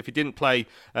Jimmy says, if you didn't play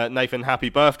Nathan Happy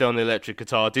Birthday on the electric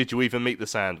guitar, did you even meet the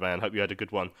Sandman? Hope you had a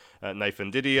good one, Nathan.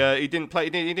 Did he didn't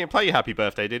play your Happy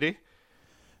Birthday, did he?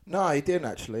 No, he didn't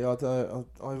actually.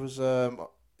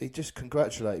 He just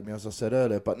congratulated me, as I said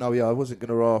earlier, but no, I wasn't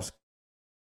going to ask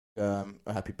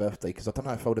a happy birthday because I don't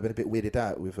know if I would have been a bit weirded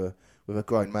out with a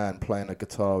grown man playing a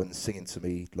guitar and singing to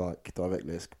me like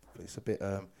directly. It's a bit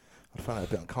I found it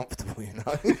a bit uncomfortable, you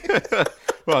know.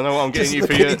 Well, I know what I'm getting you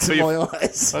for your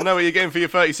eyes. I know what you're getting for your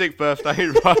 36th birthday.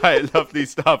 Right, lovely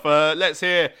stuff. Let's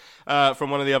hear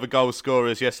from one of the other goal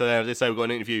scorers yesterday. As I say, we've got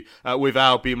an interview with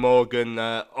Albie Morgan.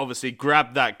 Obviously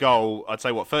grabbed that goal, I'd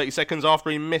say 30 seconds after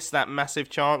he missed that massive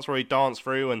chance where he danced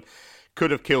through and could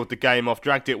have killed the game off,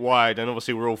 dragged it wide, and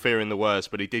obviously we're all fearing the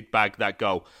worst, but he did bag that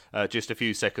goal just a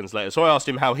few seconds later. So I asked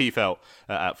him how he felt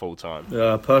at full time.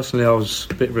 Personally, I was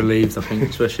a bit relieved, I think,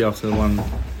 especially after the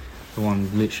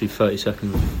one literally 30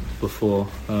 seconds before.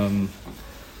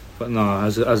 But no,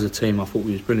 as a team, I thought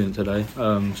we was brilliant today,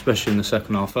 especially in the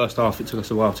second half. First half, it took us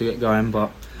a while to get going, but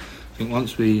I think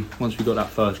once we got that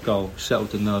first goal,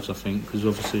 settled the nerves, I think, because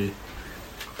obviously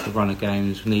the run of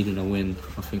games, needing a win,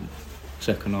 I think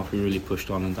second half we really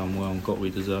pushed on and done well and got what we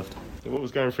deserved. What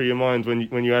was going through your mind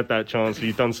when you had that chance?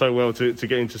 You've done so well to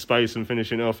get into space and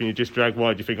finishing it off, and you just drag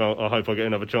wide. You think, I hope I get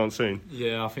another chance soon?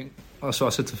 Yeah, I think that's what I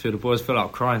said to Phil. The boys felt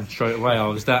like crying straight away. I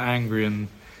was that angry and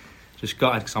just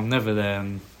gutted because I'm never there,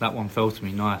 and that one fell to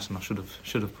me nice, and I should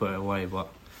have put it away. But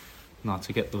no,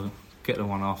 to get the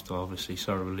one after, obviously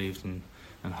so relieved and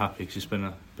happy because it's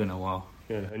been a while.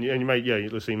 Yeah, and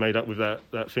you made up with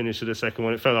that finish of the second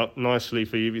one. It fell up nicely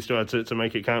for you, but you still had to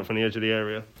make it count from the edge of the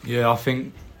area. Yeah, I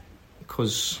think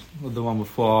because with the one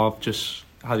before, I've just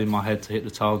had in my head to hit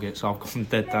the target, so I've gone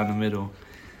dead down the middle.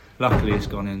 Luckily, it's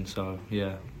gone in, so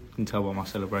yeah, you can tell by my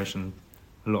celebration,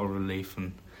 a lot of relief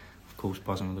and, of course,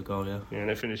 buzzing with the goal, yeah. Yeah, and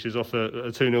it finishes off a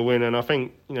 2-0 win, and I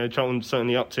think, Charlton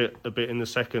certainly upped it a bit in the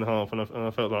second half, and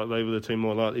I felt like they were the team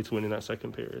more likely to win in that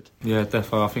second period. Yeah,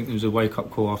 definitely. I think it was a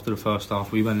wake-up call after the first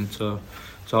half. We went into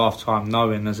half-time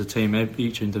knowing as a team,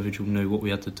 each individual knew what we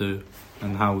had to do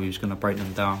and how we was going to break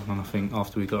them down, and I think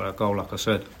after we got that goal, like I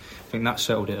said, I think that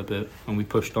settled it a bit, and we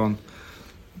pushed on,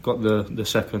 got the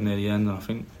second near the end, and I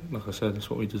think, like I said, that's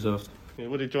what we deserved. Yeah,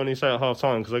 what did Johnny say at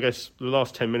half-time? Because I guess the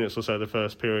last 10 minutes or so of the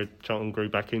first period, Charlton grew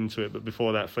back into it, but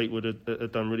before that, Fleetwood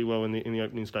had done really well in the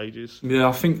opening stages. Yeah,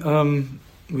 I think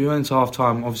we went into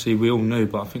half-time, obviously we all knew,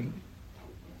 but I think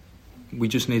we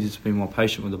just needed to be more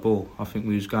patient with the ball. I think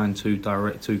we was going too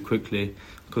direct too quickly.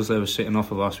 Because they were sitting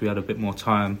off of us, we had a bit more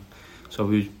time, so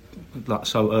we was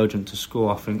so urgent to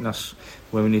score. I think that's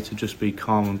where we need to just be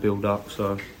calm and build up.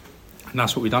 And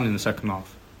that's what we done in the second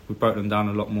half. We broke them down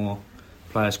a lot more.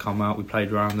 Players come out, we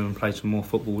played around them and played some more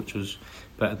football, which was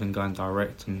better than going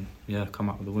direct, and come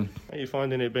out with a win. How are you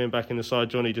finding it being back in the side?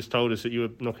 Johnny just told us that you were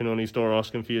knocking on his door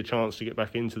asking for your chance to get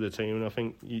back into the team, and I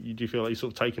think you do feel like you're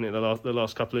sort of taking it the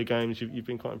last couple of games. You've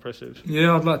been quite impressive.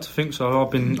 Yeah, I'd like to think so.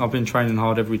 I've been training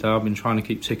hard every day. I've been trying to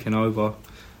keep ticking over,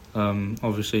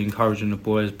 obviously encouraging the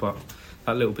boys, but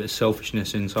that little bit of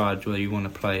selfishness inside where you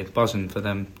want to play, buzzing for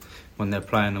them when they're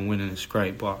playing and winning is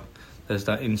great, but there's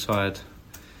that inside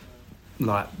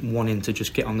wanting to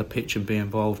just get on the pitch and be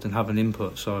involved and have an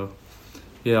input. So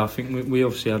yeah, I think we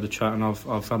obviously had a chat, and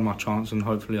I've had my chance, and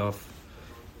hopefully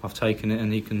I've taken it,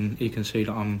 and he can see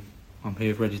that I'm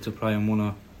here ready to play and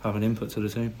want have an input to the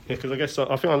team. Yeah, because I guess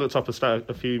I think I looked up a stat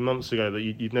a few months ago that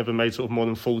you'd never made sort of more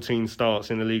than 14 starts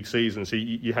in the league season, so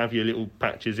you have your little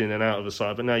patches in and out of the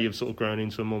side, but now you've sort of grown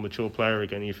into a more mature player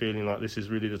again. You're feeling like this is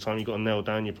really the time you've got to nail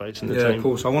down your place in the team. Yeah, of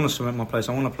course. I want to cement my place.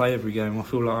 I want to play every game. I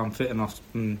feel like I'm fit enough,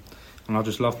 and I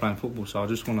just love playing football, so I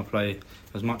just want to play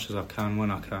as much as I can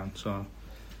when I can. So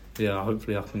yeah,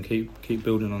 hopefully I can keep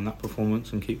building on that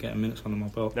performance and keep getting minutes under my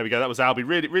belt. There we go. That was Albie.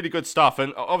 Really, really good stuff.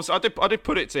 And obviously, I did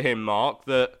put it to him, Mark,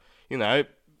 that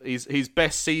his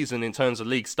best season in terms of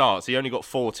league starts. He only got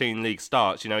 14 league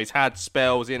starts. He's had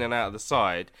spells in and out of the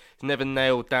side. He's never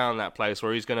nailed down that place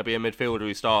where he's going to be a midfielder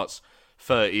who starts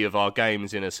 30 of our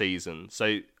games in a season.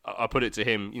 So I put it to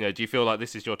him. Do you feel like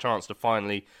this is your chance to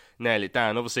finally nail it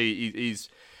down? Obviously, he's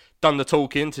done the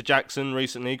talking to Jackson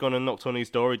recently, gone and knocked on his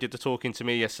door. He did the talking to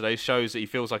me yesterday, shows that he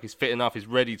feels like he's fit enough, he's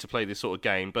ready to play this sort of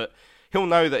game, but he'll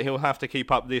know that he'll have to keep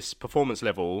up this performance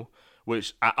level,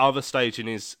 which at other stage in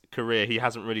his career he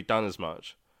hasn't really done as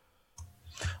much.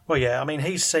 Well, yeah, I mean,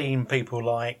 he's seen people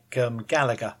like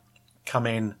Gallagher come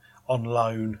in on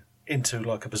loan into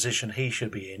like a position he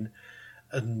should be in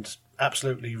and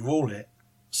absolutely rule it.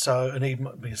 So, and he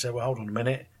said, well, hold on a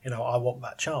minute, I want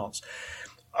that chance.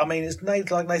 I mean, it's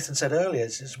like Nathan said earlier,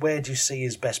 it's where do you see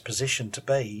his best position to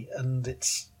be? And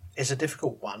it's a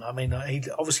difficult one. I mean, he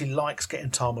obviously likes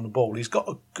getting time on the ball. He's got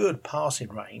a good passing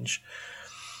range.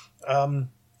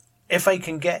 If they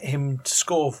can get him to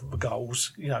score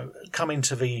goals, come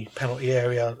into the penalty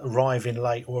area, arrive in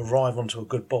late or arrive onto a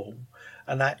good ball,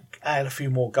 and that add a few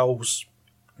more goals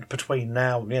between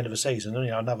now and the end of the season,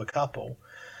 another couple,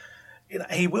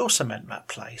 he will cement that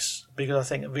place, because I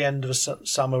think at the end of the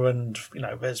summer and,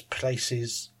 there's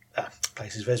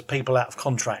there's people out of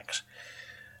contract,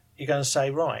 you're going to say,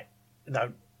 right,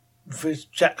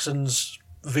 Jackson's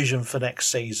vision for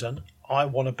next season, I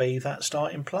want to be that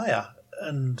starting player.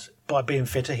 And by being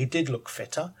fitter, he did look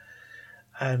fitter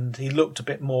and he looked a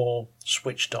bit more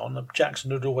switched on.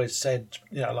 Jackson had always said,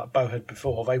 like Bo had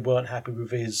before, they weren't happy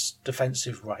with his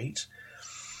defensive rate.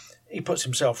 He puts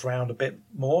himself around a bit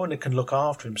more and he can look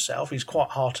after himself. He's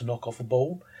quite hard to knock off a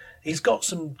ball. He's got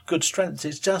some good strengths.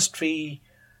 It's just the...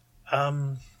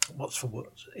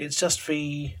 It's just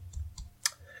the...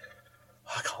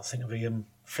 I can't think of the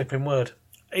flipping word.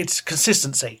 It's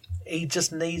consistency. He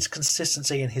just needs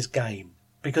consistency in his game.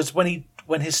 Because when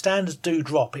his standards do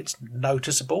drop, it's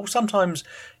noticeable. Sometimes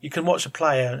you can watch a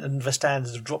player and the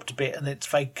standards have dropped a bit and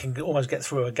they can almost get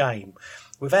through a game.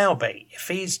 With Albie, if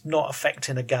he's not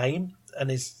affecting a game and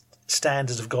his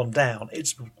standards have gone down,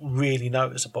 it's really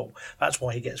noticeable. That's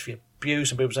why he gets the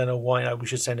abuse and people saying, why we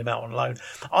should send him out on loan.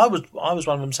 I was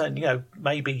one of them saying,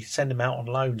 maybe send him out on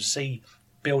loan to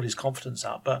build his confidence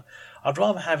up. But I'd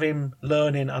rather have him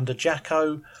learning under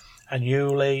Jacko and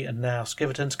Yuli and now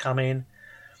Skiverton's come in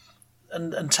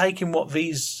and taking what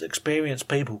these experienced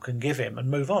people can give him and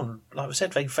move on. Like I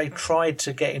said, they tried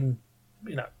to get him,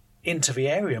 into the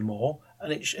area more.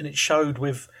 And it showed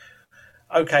with,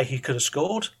 okay, he could have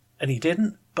scored, and he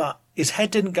didn't, but his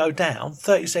head didn't go down.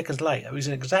 30 seconds later, he was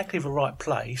in exactly the right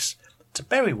place to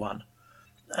bury one.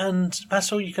 And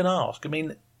that's all you can ask. I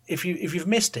mean, if you've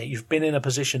missed it, you've been in a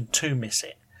position to miss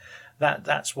it.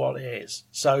 That's what it is.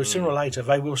 So sooner or later,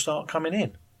 they will start coming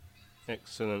in.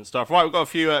 Excellent stuff. Right, we've got a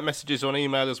few messages on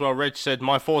email as well. Reg said,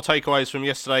 my 4 takeaways from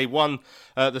yesterday. 1,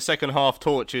 the second half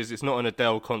torches. It's not an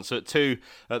Adele concert. 2,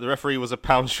 the referee was a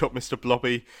pound shot, Mr.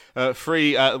 Blobby.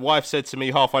 3, the wife said to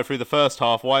me halfway through the first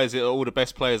half, why is it all the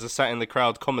best players are sat in the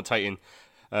crowd commenting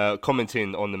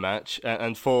on the match?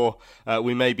 And 4,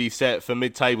 we may be set for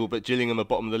mid-table, but Gillingham are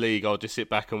bottom of the league. I'll just sit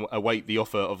back and await the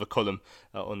offer of a column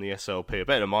on the SLP.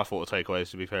 Better than my 4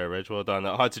 takeaways, to be fair, Reg. Well done.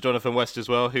 Hi to Jonathan West as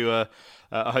well, who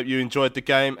I hope you enjoyed the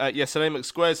game yesterday.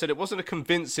 McSquare said it wasn't a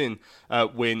convincing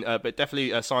win, but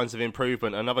definitely signs of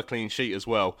improvement. Another clean sheet as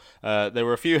well. There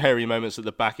were a few hairy moments at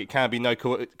the back. It can be no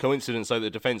coincidence, though, that the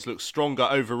defence looks stronger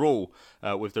overall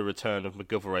with the return of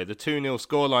McGilvray. The 2-0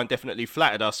 scoreline definitely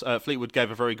flattered us. Fleetwood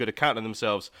gave a very good account of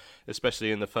themselves,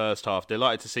 especially in the first half.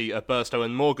 Delighted to see Burstow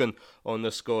and Morgan on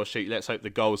the score sheet. Let's hope the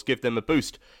goals give them a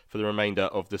boost for the remainder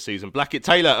of the season. Blackett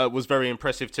Taylor was very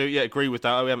impressive too. Yeah, agree with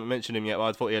that. We haven't mentioned him yet, but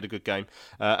I thought he had a good game.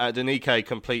 Adenike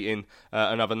completing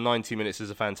another 90 minutes is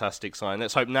a fantastic sign.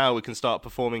 Let's hope now we can start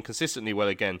performing consistently well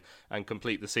again and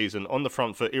complete the season on the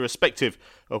front foot, irrespective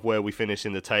of where we finish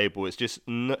in the table. It's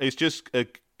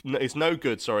no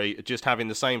good, just having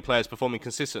the same players performing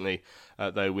consistently,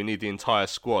 though we need the entire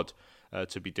squad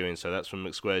to be doing so. That's from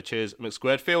McSquared. Cheers,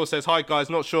 McSquared. Phil says, hi guys,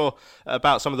 not sure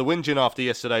about some of the whinging after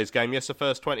yesterday's game. Yes, the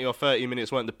first 20 or 30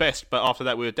 minutes weren't the best, but after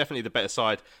that we were definitely the better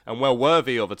side and well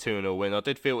worthy of a 2-0 win. I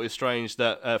did feel it was strange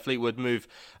that Fleetwood moved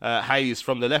Hayes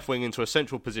from the left wing into a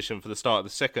central position for the start of the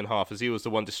second half, as he was the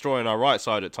one destroying our right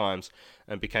side at times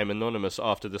and became anonymous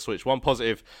after the switch. One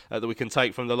positive that we can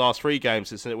take from the last 3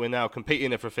 games is that we're now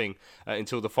competing everything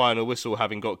until the final whistle,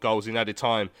 having got goals in added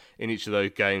time in each of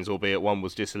those games, albeit one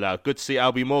was disallowed. Good to see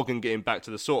Albie Morgan getting back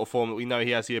to the sort of form that we know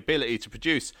he has the ability to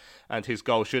produce, and his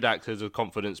goal should act as a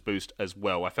confidence boost as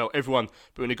well. I felt everyone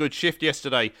put in a good shift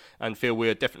yesterday and feel we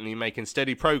are definitely making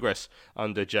steady progress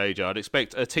under JJ. I'd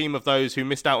expect a team of those who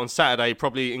missed out on Saturday,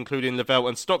 probably including Lavelle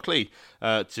and Stockley,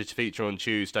 to feature on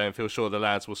Tuesday, and feel sure the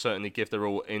lads will certainly give their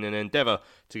all in an endeavour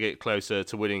to get closer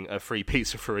to winning a free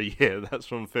pizza for a year. That's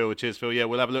from Phil. Cheers, Phil. Yeah,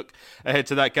 we'll have a look ahead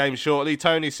to that game shortly.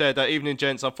 Tony said, evening,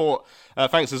 gents. I thought,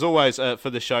 thanks as always for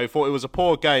the show. Thought it was a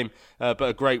poor game, but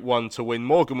a great one to win.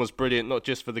 Morgan was brilliant, not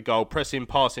just for the goal. Pressing,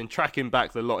 passing, tracking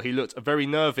back the lot. He looked very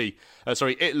nervy.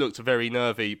 It looked very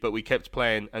nervy, but we kept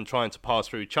playing and trying to pass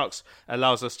through. Chucks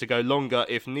allows us to go longer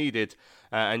if needed.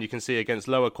 And you can see against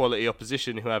lower quality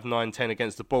opposition who have 9-10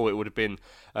 against the ball, it would have been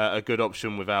a good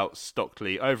option without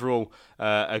Stockley. Overall,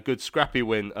 a good scrappy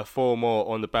win, a 4 more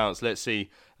on the bounce. Let's see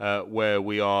where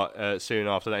we are soon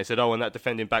after that. He said, and that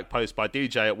defending back post by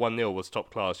DJ at 1-0 was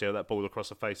top class. Yeah, that ball across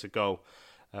the face of goal.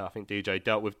 I think DJ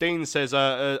dealt with. Dean says,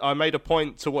 I made a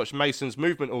point to watch Mason's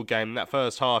movement all game. In that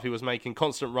first half, he was making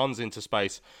constant runs into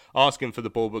space, asking for the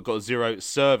ball, but got 0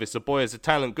 service. The boy has a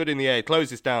talent, good in the air,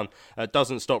 closes down,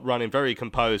 doesn't stop running, very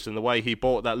composed, and the way he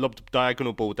brought that lobbed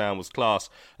diagonal ball down was class.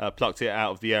 Plucked it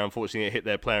out of the air. Unfortunately, it hit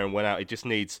their player and went out. He just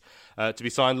needs to be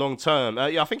signed long-term.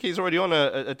 I think he's already on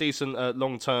a decent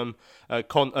long-term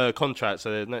contract,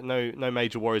 so no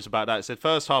major worries about that. It said,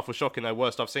 first half was shocking, though,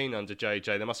 worst I've seen under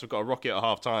JJ. They must have got a rocket at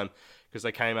half-time because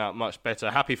they came out much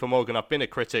better. Happy for Morgan. I've been a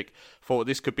critic. Thought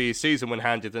this could be his season when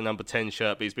handed the number 10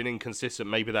 shirt, but he's been inconsistent.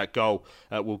 Maybe that goal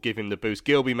will give him the boost.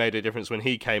 Gilby made a difference when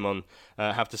he came on.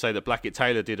 Have to say that Blackett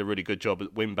Taylor did a really good job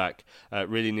at win-back.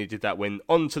 Really needed that win.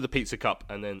 On to the Pizza Cup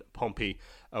and then Pompey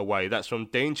away. That's from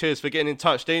Dean. Cheers for getting in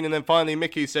touch, Dean. And then finally,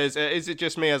 Mickey says, is it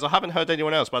just me, as I haven't heard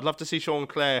anyone else, but I'd love to see Sean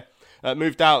Clare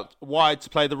moved out wide to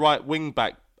play the right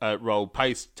wing-back role.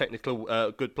 Pace,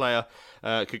 technical, good player,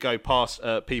 could go past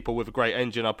people with a great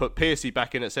engine. I put Piercy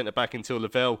back in at centre-back until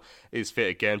Lavelle is fit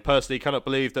again. Personally, cannot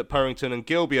believe that Purrington and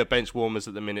Gilby are bench warmers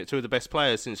at the minute. 2 of the best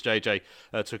players since JJ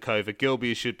took over.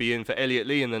 Gilby should be in for Elliot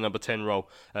Lee in the number 10 role.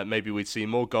 Maybe we'd see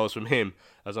more goals from him,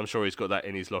 as I'm sure he's got that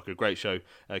in his locker. Great show.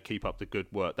 Keep up the good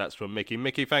work. That's from Mickey.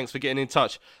 Mickey, thanks for getting in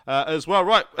touch as well.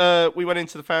 Right, we went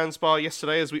into the fans bar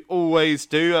yesterday, as we always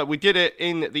do. We did it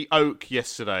in the Oak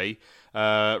yesterday.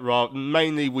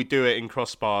 Mainly we do it in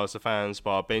Crossbar as a fans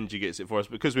bar. Benji gets it for us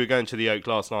because we were going to the Oak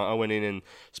last night. I went in and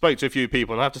spoke to a few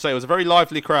people, and I have to say it was a very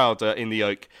lively crowd in the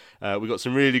Oak. We got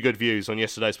some really good views on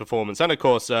yesterday's performance, and of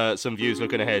course some views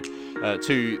looking ahead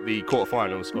to the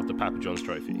quarterfinals of the Papa John's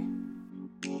Trophy.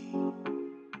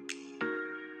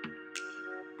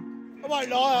 I won't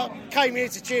lie, I came here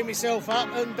to cheer myself up,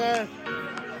 and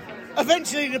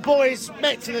eventually the boys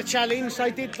met to the challenge.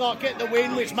 They did get the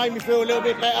win, which made me feel a little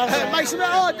bit better. Mason,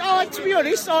 to be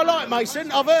honest, I like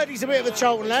Mason. I've heard he's a bit of a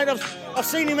Charlton lad. I've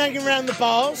seen him hanging around the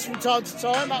bars from time to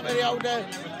time, up at the old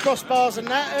crossbars and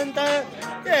that. And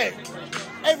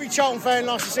every Charlton fan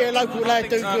likes to see a local lad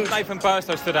do good. Nathan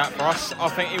Burstow stood out for us. I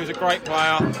think he was a great player.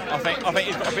 I think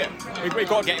he's got a bit. We've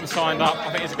got to get him signed up. I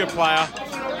think he's a good player,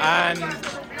 and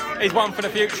he's one for the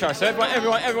future. So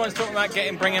everyone's talking about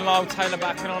bringing Lyle Taylor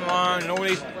back in on loan and all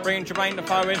these, bringing Jermaine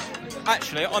Defoe in.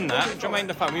 Actually, on that, Jermaine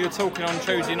Defoe, we were talking on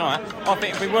Tuesday night. I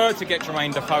think if we were to get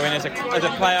Jermaine Defoe in as a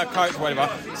player, coach, whatever,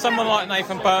 someone like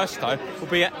Nathan Burstow would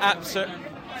be an absolute.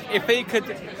 If he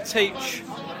could teach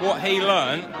what he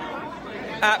learned,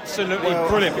 absolutely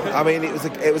brilliant. Because I mean,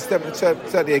 it was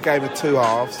certainly a game of 2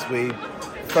 halves.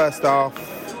 First half,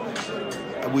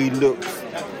 we looked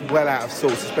well out of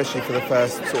sorts, especially for the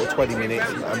first sort of 20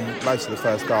 minutes and most of the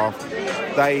first half.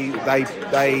 They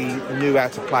knew how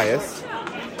to play us.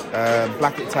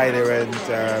 Blackett Taylor and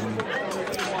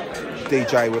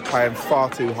DJ were playing far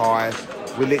too high.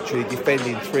 We're literally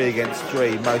defending 3 against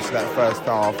 3 most of that first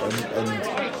half, and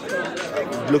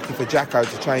looking for Jacko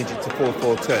to change it to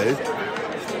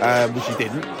 4-4-2, which he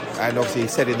didn't. And obviously he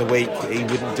said in the week he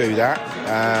wouldn't do that.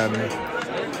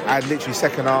 And literally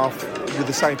second half, with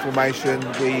the same formation,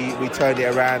 we turned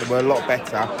it around and we're a lot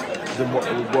better than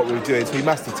what we were doing. So he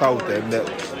must have told them that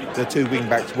the 2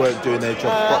 wing-backs weren't doing their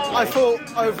job properly. I thought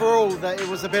overall that it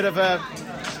was a bit of a...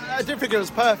 I didn't think it was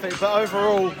perfect, but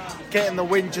overall getting the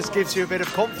win just gives you a bit of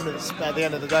confidence at the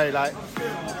end of the day. Like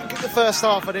the first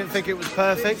half, I didn't think it was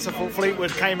perfect. I thought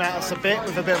Fleetwood came at us a bit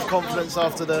with a bit of confidence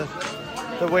after the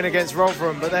win against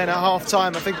Rotherham, but then at half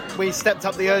time I think we stepped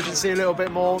up the urgency a little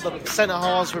bit more. The centre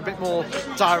halves were a bit more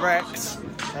direct,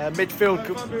 midfield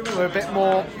were a bit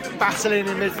more battling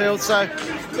in midfield, so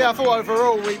yeah, I thought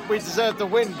overall we deserved the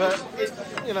win, but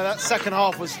that second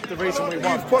half was the reason we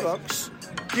won. Products,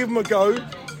 give them a go,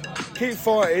 keep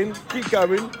fighting, keep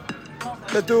going,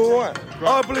 they'll do alright.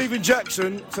 I believe in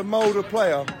Jackson to mould a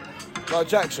player like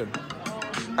Jackson.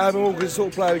 Adam Morgan sort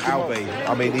of player. Albie,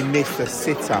 I mean, he missed a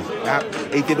sitter.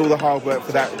 He did all the hard work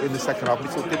for that in the second half. He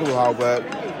sort of did all the hard work,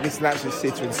 missed an absolute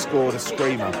sitter and scored a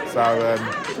screamer. So,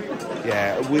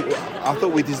 I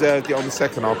thought we deserved it on the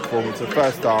second half performance. The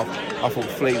first half, I thought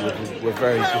Fleetwood were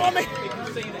very good. I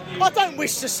mean, I don't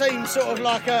wish to seem sort of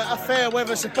like a fair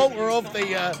weather supporter of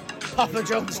the Papa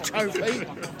John's trophy,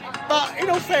 but in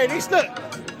all fairness, look,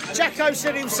 Jacko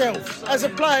said himself, as a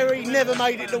player he never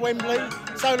made it to Wembley,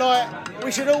 so we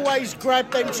should always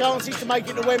grab them chances to make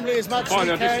it to Wembley as much as we can.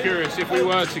 I'm just curious, if we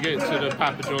were to get to the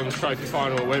Papa John's trophy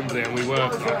final at Wembley and we were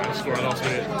to score a last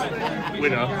minute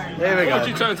winner, what would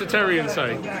you turn to Terry and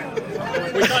say?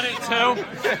 We've done it, Tel.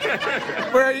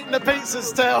 We're eating the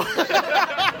pizzas, Tel. Is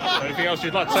there anything else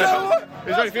you'd like to say?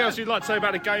 Is there anything else you'd like to say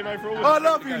about the game overall? I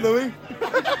love you, Louis.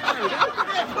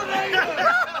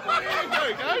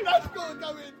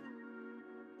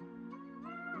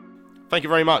 Thank you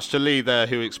very much to Lee there,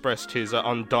 who expressed his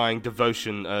undying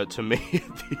devotion to me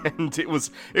at the end. It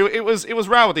was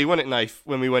rowdy, wasn't it, Nath,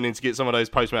 when we went in to get some of those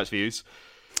post-match views?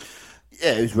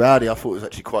 Yeah, it was rowdy. I thought it was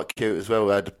actually quite cute as well.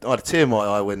 I had a tear in my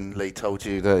eye when Lee told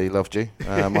you that he loved you.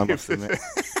 I must admit.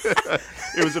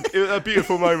 It was a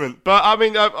beautiful moment. But I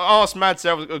mean, I asked Mads.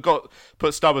 I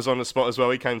put Stubbers on the spot as well.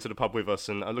 He came to the pub with us,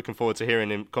 and I'm looking forward to hearing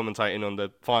him commentating on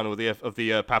the final of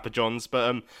the Papa John's.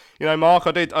 But Mark,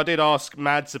 I did ask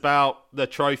Mads about the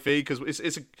trophy, because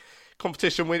it's a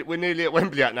competition we're nearly at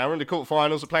Wembley at now. We're in the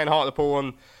quarterfinals. We're playing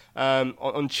Hartlepool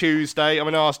on Tuesday. I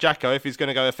mean, I asked Jacko if he's going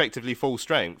to go effectively full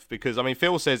strength, because I mean,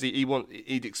 Phil says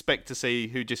he'd expect to see,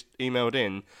 who just emailed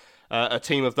in, a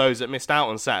team of those that missed out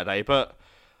on Saturday. But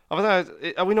I don't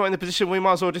know, are we not in the position we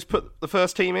might as well just put the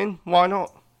first team in? Why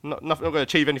not? Not going to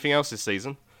achieve anything else this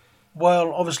season.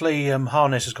 Well, obviously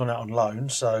Harness has gone out on loan,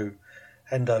 so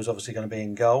Hendo's obviously going to be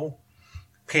in goal.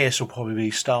 Pearce will probably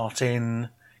be starting.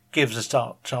 Gives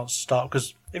a chance to start,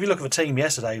 because if you look at the team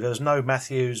yesterday, there was no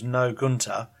Matthews, no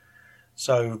Gunter,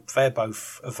 so they're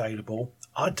both available.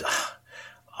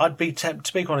 I'd be tempted,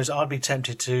 to be honest, I'd be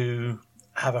tempted to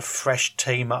have a fresh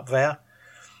team up there.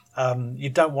 You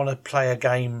don't want to play a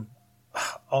game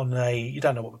you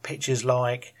don't know what the pitch is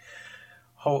like.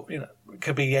 It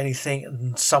could be anything,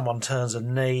 and someone turns a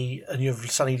knee, and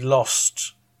you've suddenly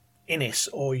lost Innes,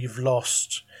 or you've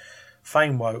lost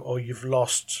Famewo, or you've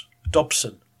lost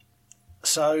Dobson.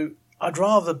 So I'd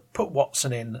rather put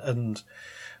Watson in, and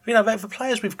the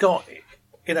players we've got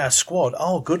in our squad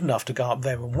are good enough to go up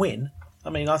there and win. I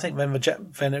mean, I think then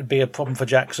it'd be a problem for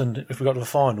Jackson if we got to the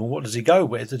final. What does he go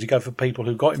with? Does he go for people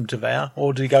who got him to there,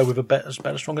 or does he go with a better,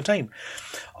 stronger team?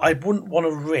 I wouldn't want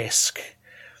to risk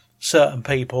certain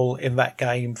people in that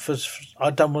game.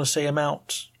 I don't want to see them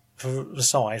out for the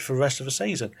side for the rest of the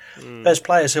season. There's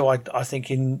players who I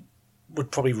think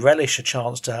would probably relish a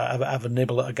chance to have a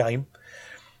nibble at a game.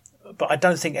 But I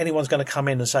don't think anyone's going to come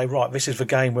in and say, right, this is the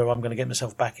game where I'm going to get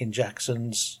myself back in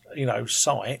Jackson's,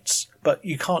 sights. But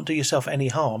you can't do yourself any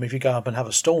harm if you go up and have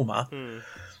a stormer.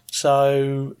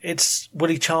 So will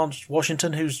he chance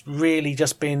Washington, who's really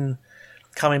just been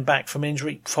coming back from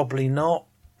injury? Probably not.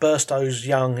 Burstow's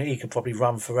young, he could probably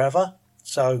run forever.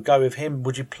 So go with him.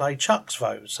 Would you play Chucks,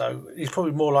 though? So he's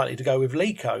probably more likely to go with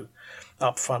Lico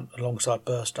up front alongside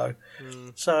Burstow.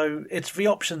 So the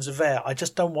options are there. I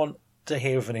just don't want to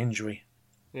hear of an injury.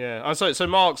 Yeah, so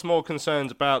Mark's more concerned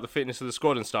about the fitness of the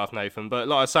squad and stuff, Nathan. But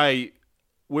like I say,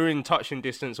 we're in touching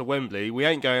distance of Wembley. We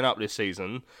ain't going up this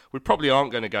season. We probably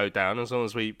aren't going to go down as long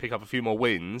as we pick up a few more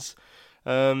wins.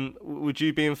 Would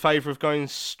you be in favour of going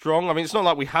strong? I mean, it's not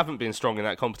like we haven't been strong in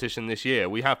that competition this year.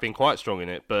 We have been quite strong in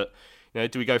it. But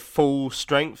do we go full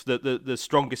strength, the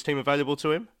strongest team available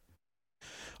to him?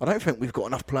 I don't think we've got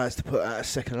enough players to put out a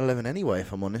second 11 anyway,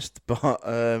 if I'm honest. But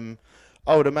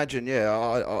I would imagine,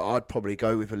 I'd probably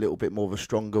go with a little bit more of a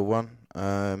stronger one.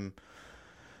 I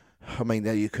mean,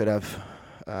 there you could have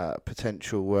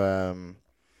potential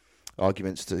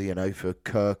arguments to, for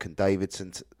Kirk and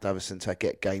Davison to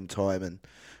get game time,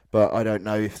 but I don't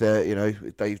know if they're,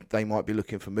 they might be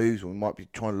looking for moves, or we might be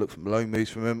trying to look for loan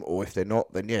moves from them, or if they're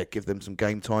not, then give them some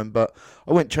game time. But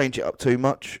I wouldn't change it up too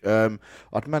much.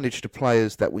 I'd manage the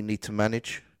players that we need to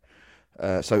manage.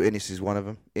 So Innes is one of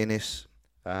them. Innes.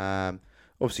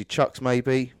 Obviously, Chuks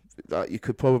maybe. You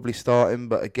could probably start him,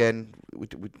 but again,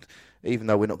 even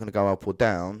though we're not going to go up or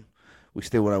down, we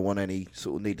still don't want any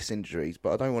sort of needless injuries.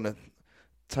 But I don't want to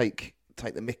take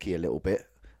the mickey a little bit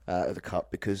out of the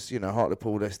cup because,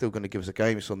 Hartlepool, they're still going to give us a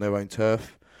game. It's on their own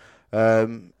turf.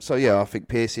 So, yeah, I think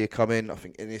Piercy will come in. I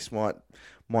think Innes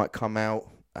might come out.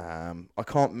 I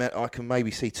can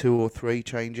maybe see 2 or 3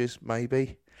 changes,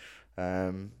 maybe.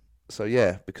 So,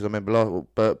 yeah, because I remember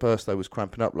Burstow was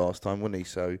cramping up last time, wasn't he?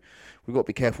 So we've got to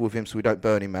be careful with him so we don't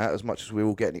burn him out. As much as we're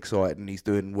all getting excited and he's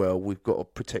doing well, we've got to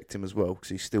protect him as well because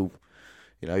he's still,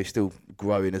 he's still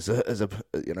growing as a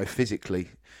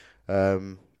physically.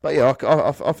 But yeah,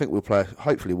 I think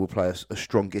hopefully we'll play a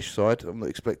strongish side. I'm not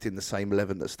expecting the same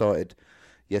 11 that started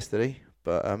yesterday,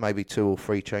 but maybe 2 or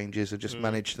 3 changes and just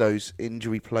manage those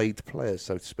injury-plagued players,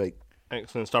 so to speak.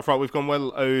 Excellent stuff. Right, we've gone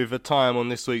well over time on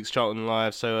this week's Charlton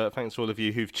Live, so thanks to all of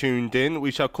you who've tuned in.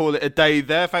 We shall call it a day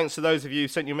there. Thanks to those of you who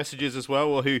sent your messages as well,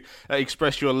 or who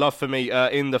expressed your love for me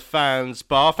in the fans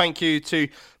bar. Thank you to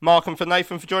Mark and for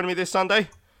Nathan for joining me this Sunday.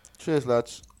 Cheers,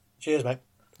 lads. Cheers, mate.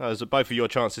 Those are both of your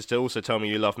chances to also tell me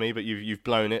you love me, but you've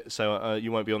blown it, so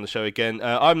you won't be on the show again.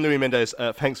 I'm Louis Mendes.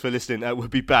 Thanks for listening. We'll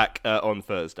be back on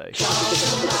Thursday.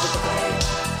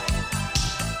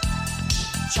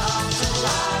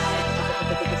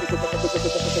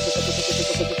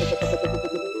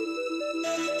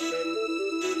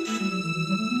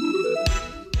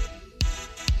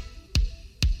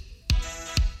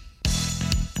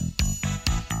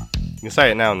 You can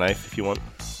say it now, Nath, if you want.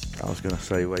 I was going to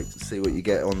say, wait to see what you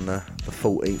get on the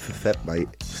 14th of Feb, mate.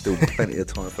 Still plenty of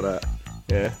time for that.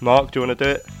 Yeah. Mark, do you want to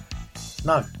do it?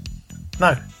 No,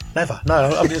 never.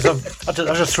 No, I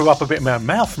just threw up a bit in my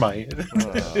mouth, mate.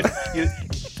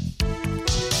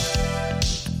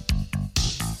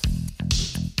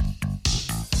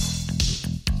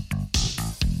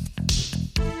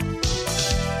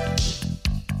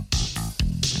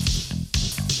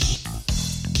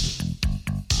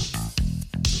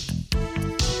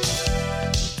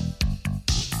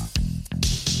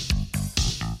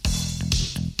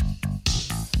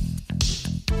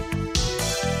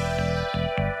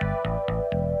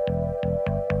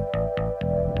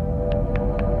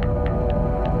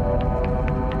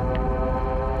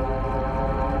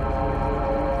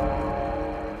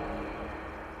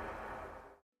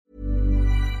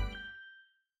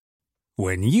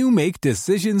 When you make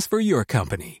decisions for your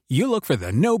company, you look for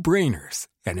the no-brainers.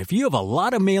 And if you have a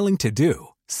lot of mailing to do,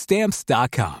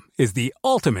 Stamps.com is the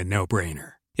ultimate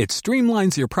no-brainer. It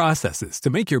streamlines your processes to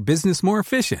make your business more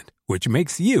efficient, which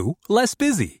makes you less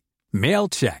busy. Mail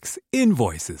checks,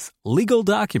 invoices, legal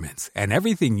documents, and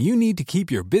everything you need to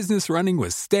keep your business running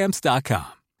with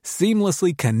Stamps.com.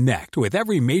 Seamlessly connect with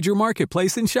every major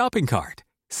marketplace and shopping cart.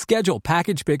 Schedule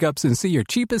package pickups and see your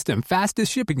cheapest and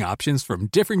fastest shipping options from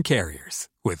different carriers.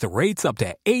 With rates up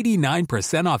to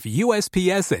 89% off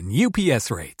USPS and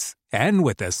UPS rates. And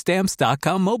with the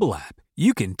Stamps.com mobile app,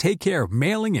 you can take care of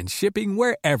mailing and shipping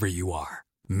wherever you are.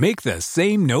 Make the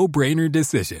same no-brainer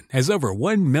decision as over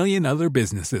 1 million other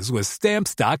businesses with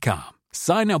Stamps.com.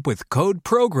 Sign up with code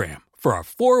PROGRAM for a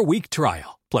 4-week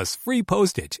trial, plus free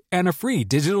postage and a free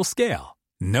digital scale.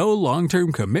 No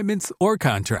long-term commitments or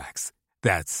contracts.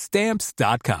 That's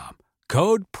Stamps.com.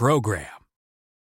 Code PROGRAM.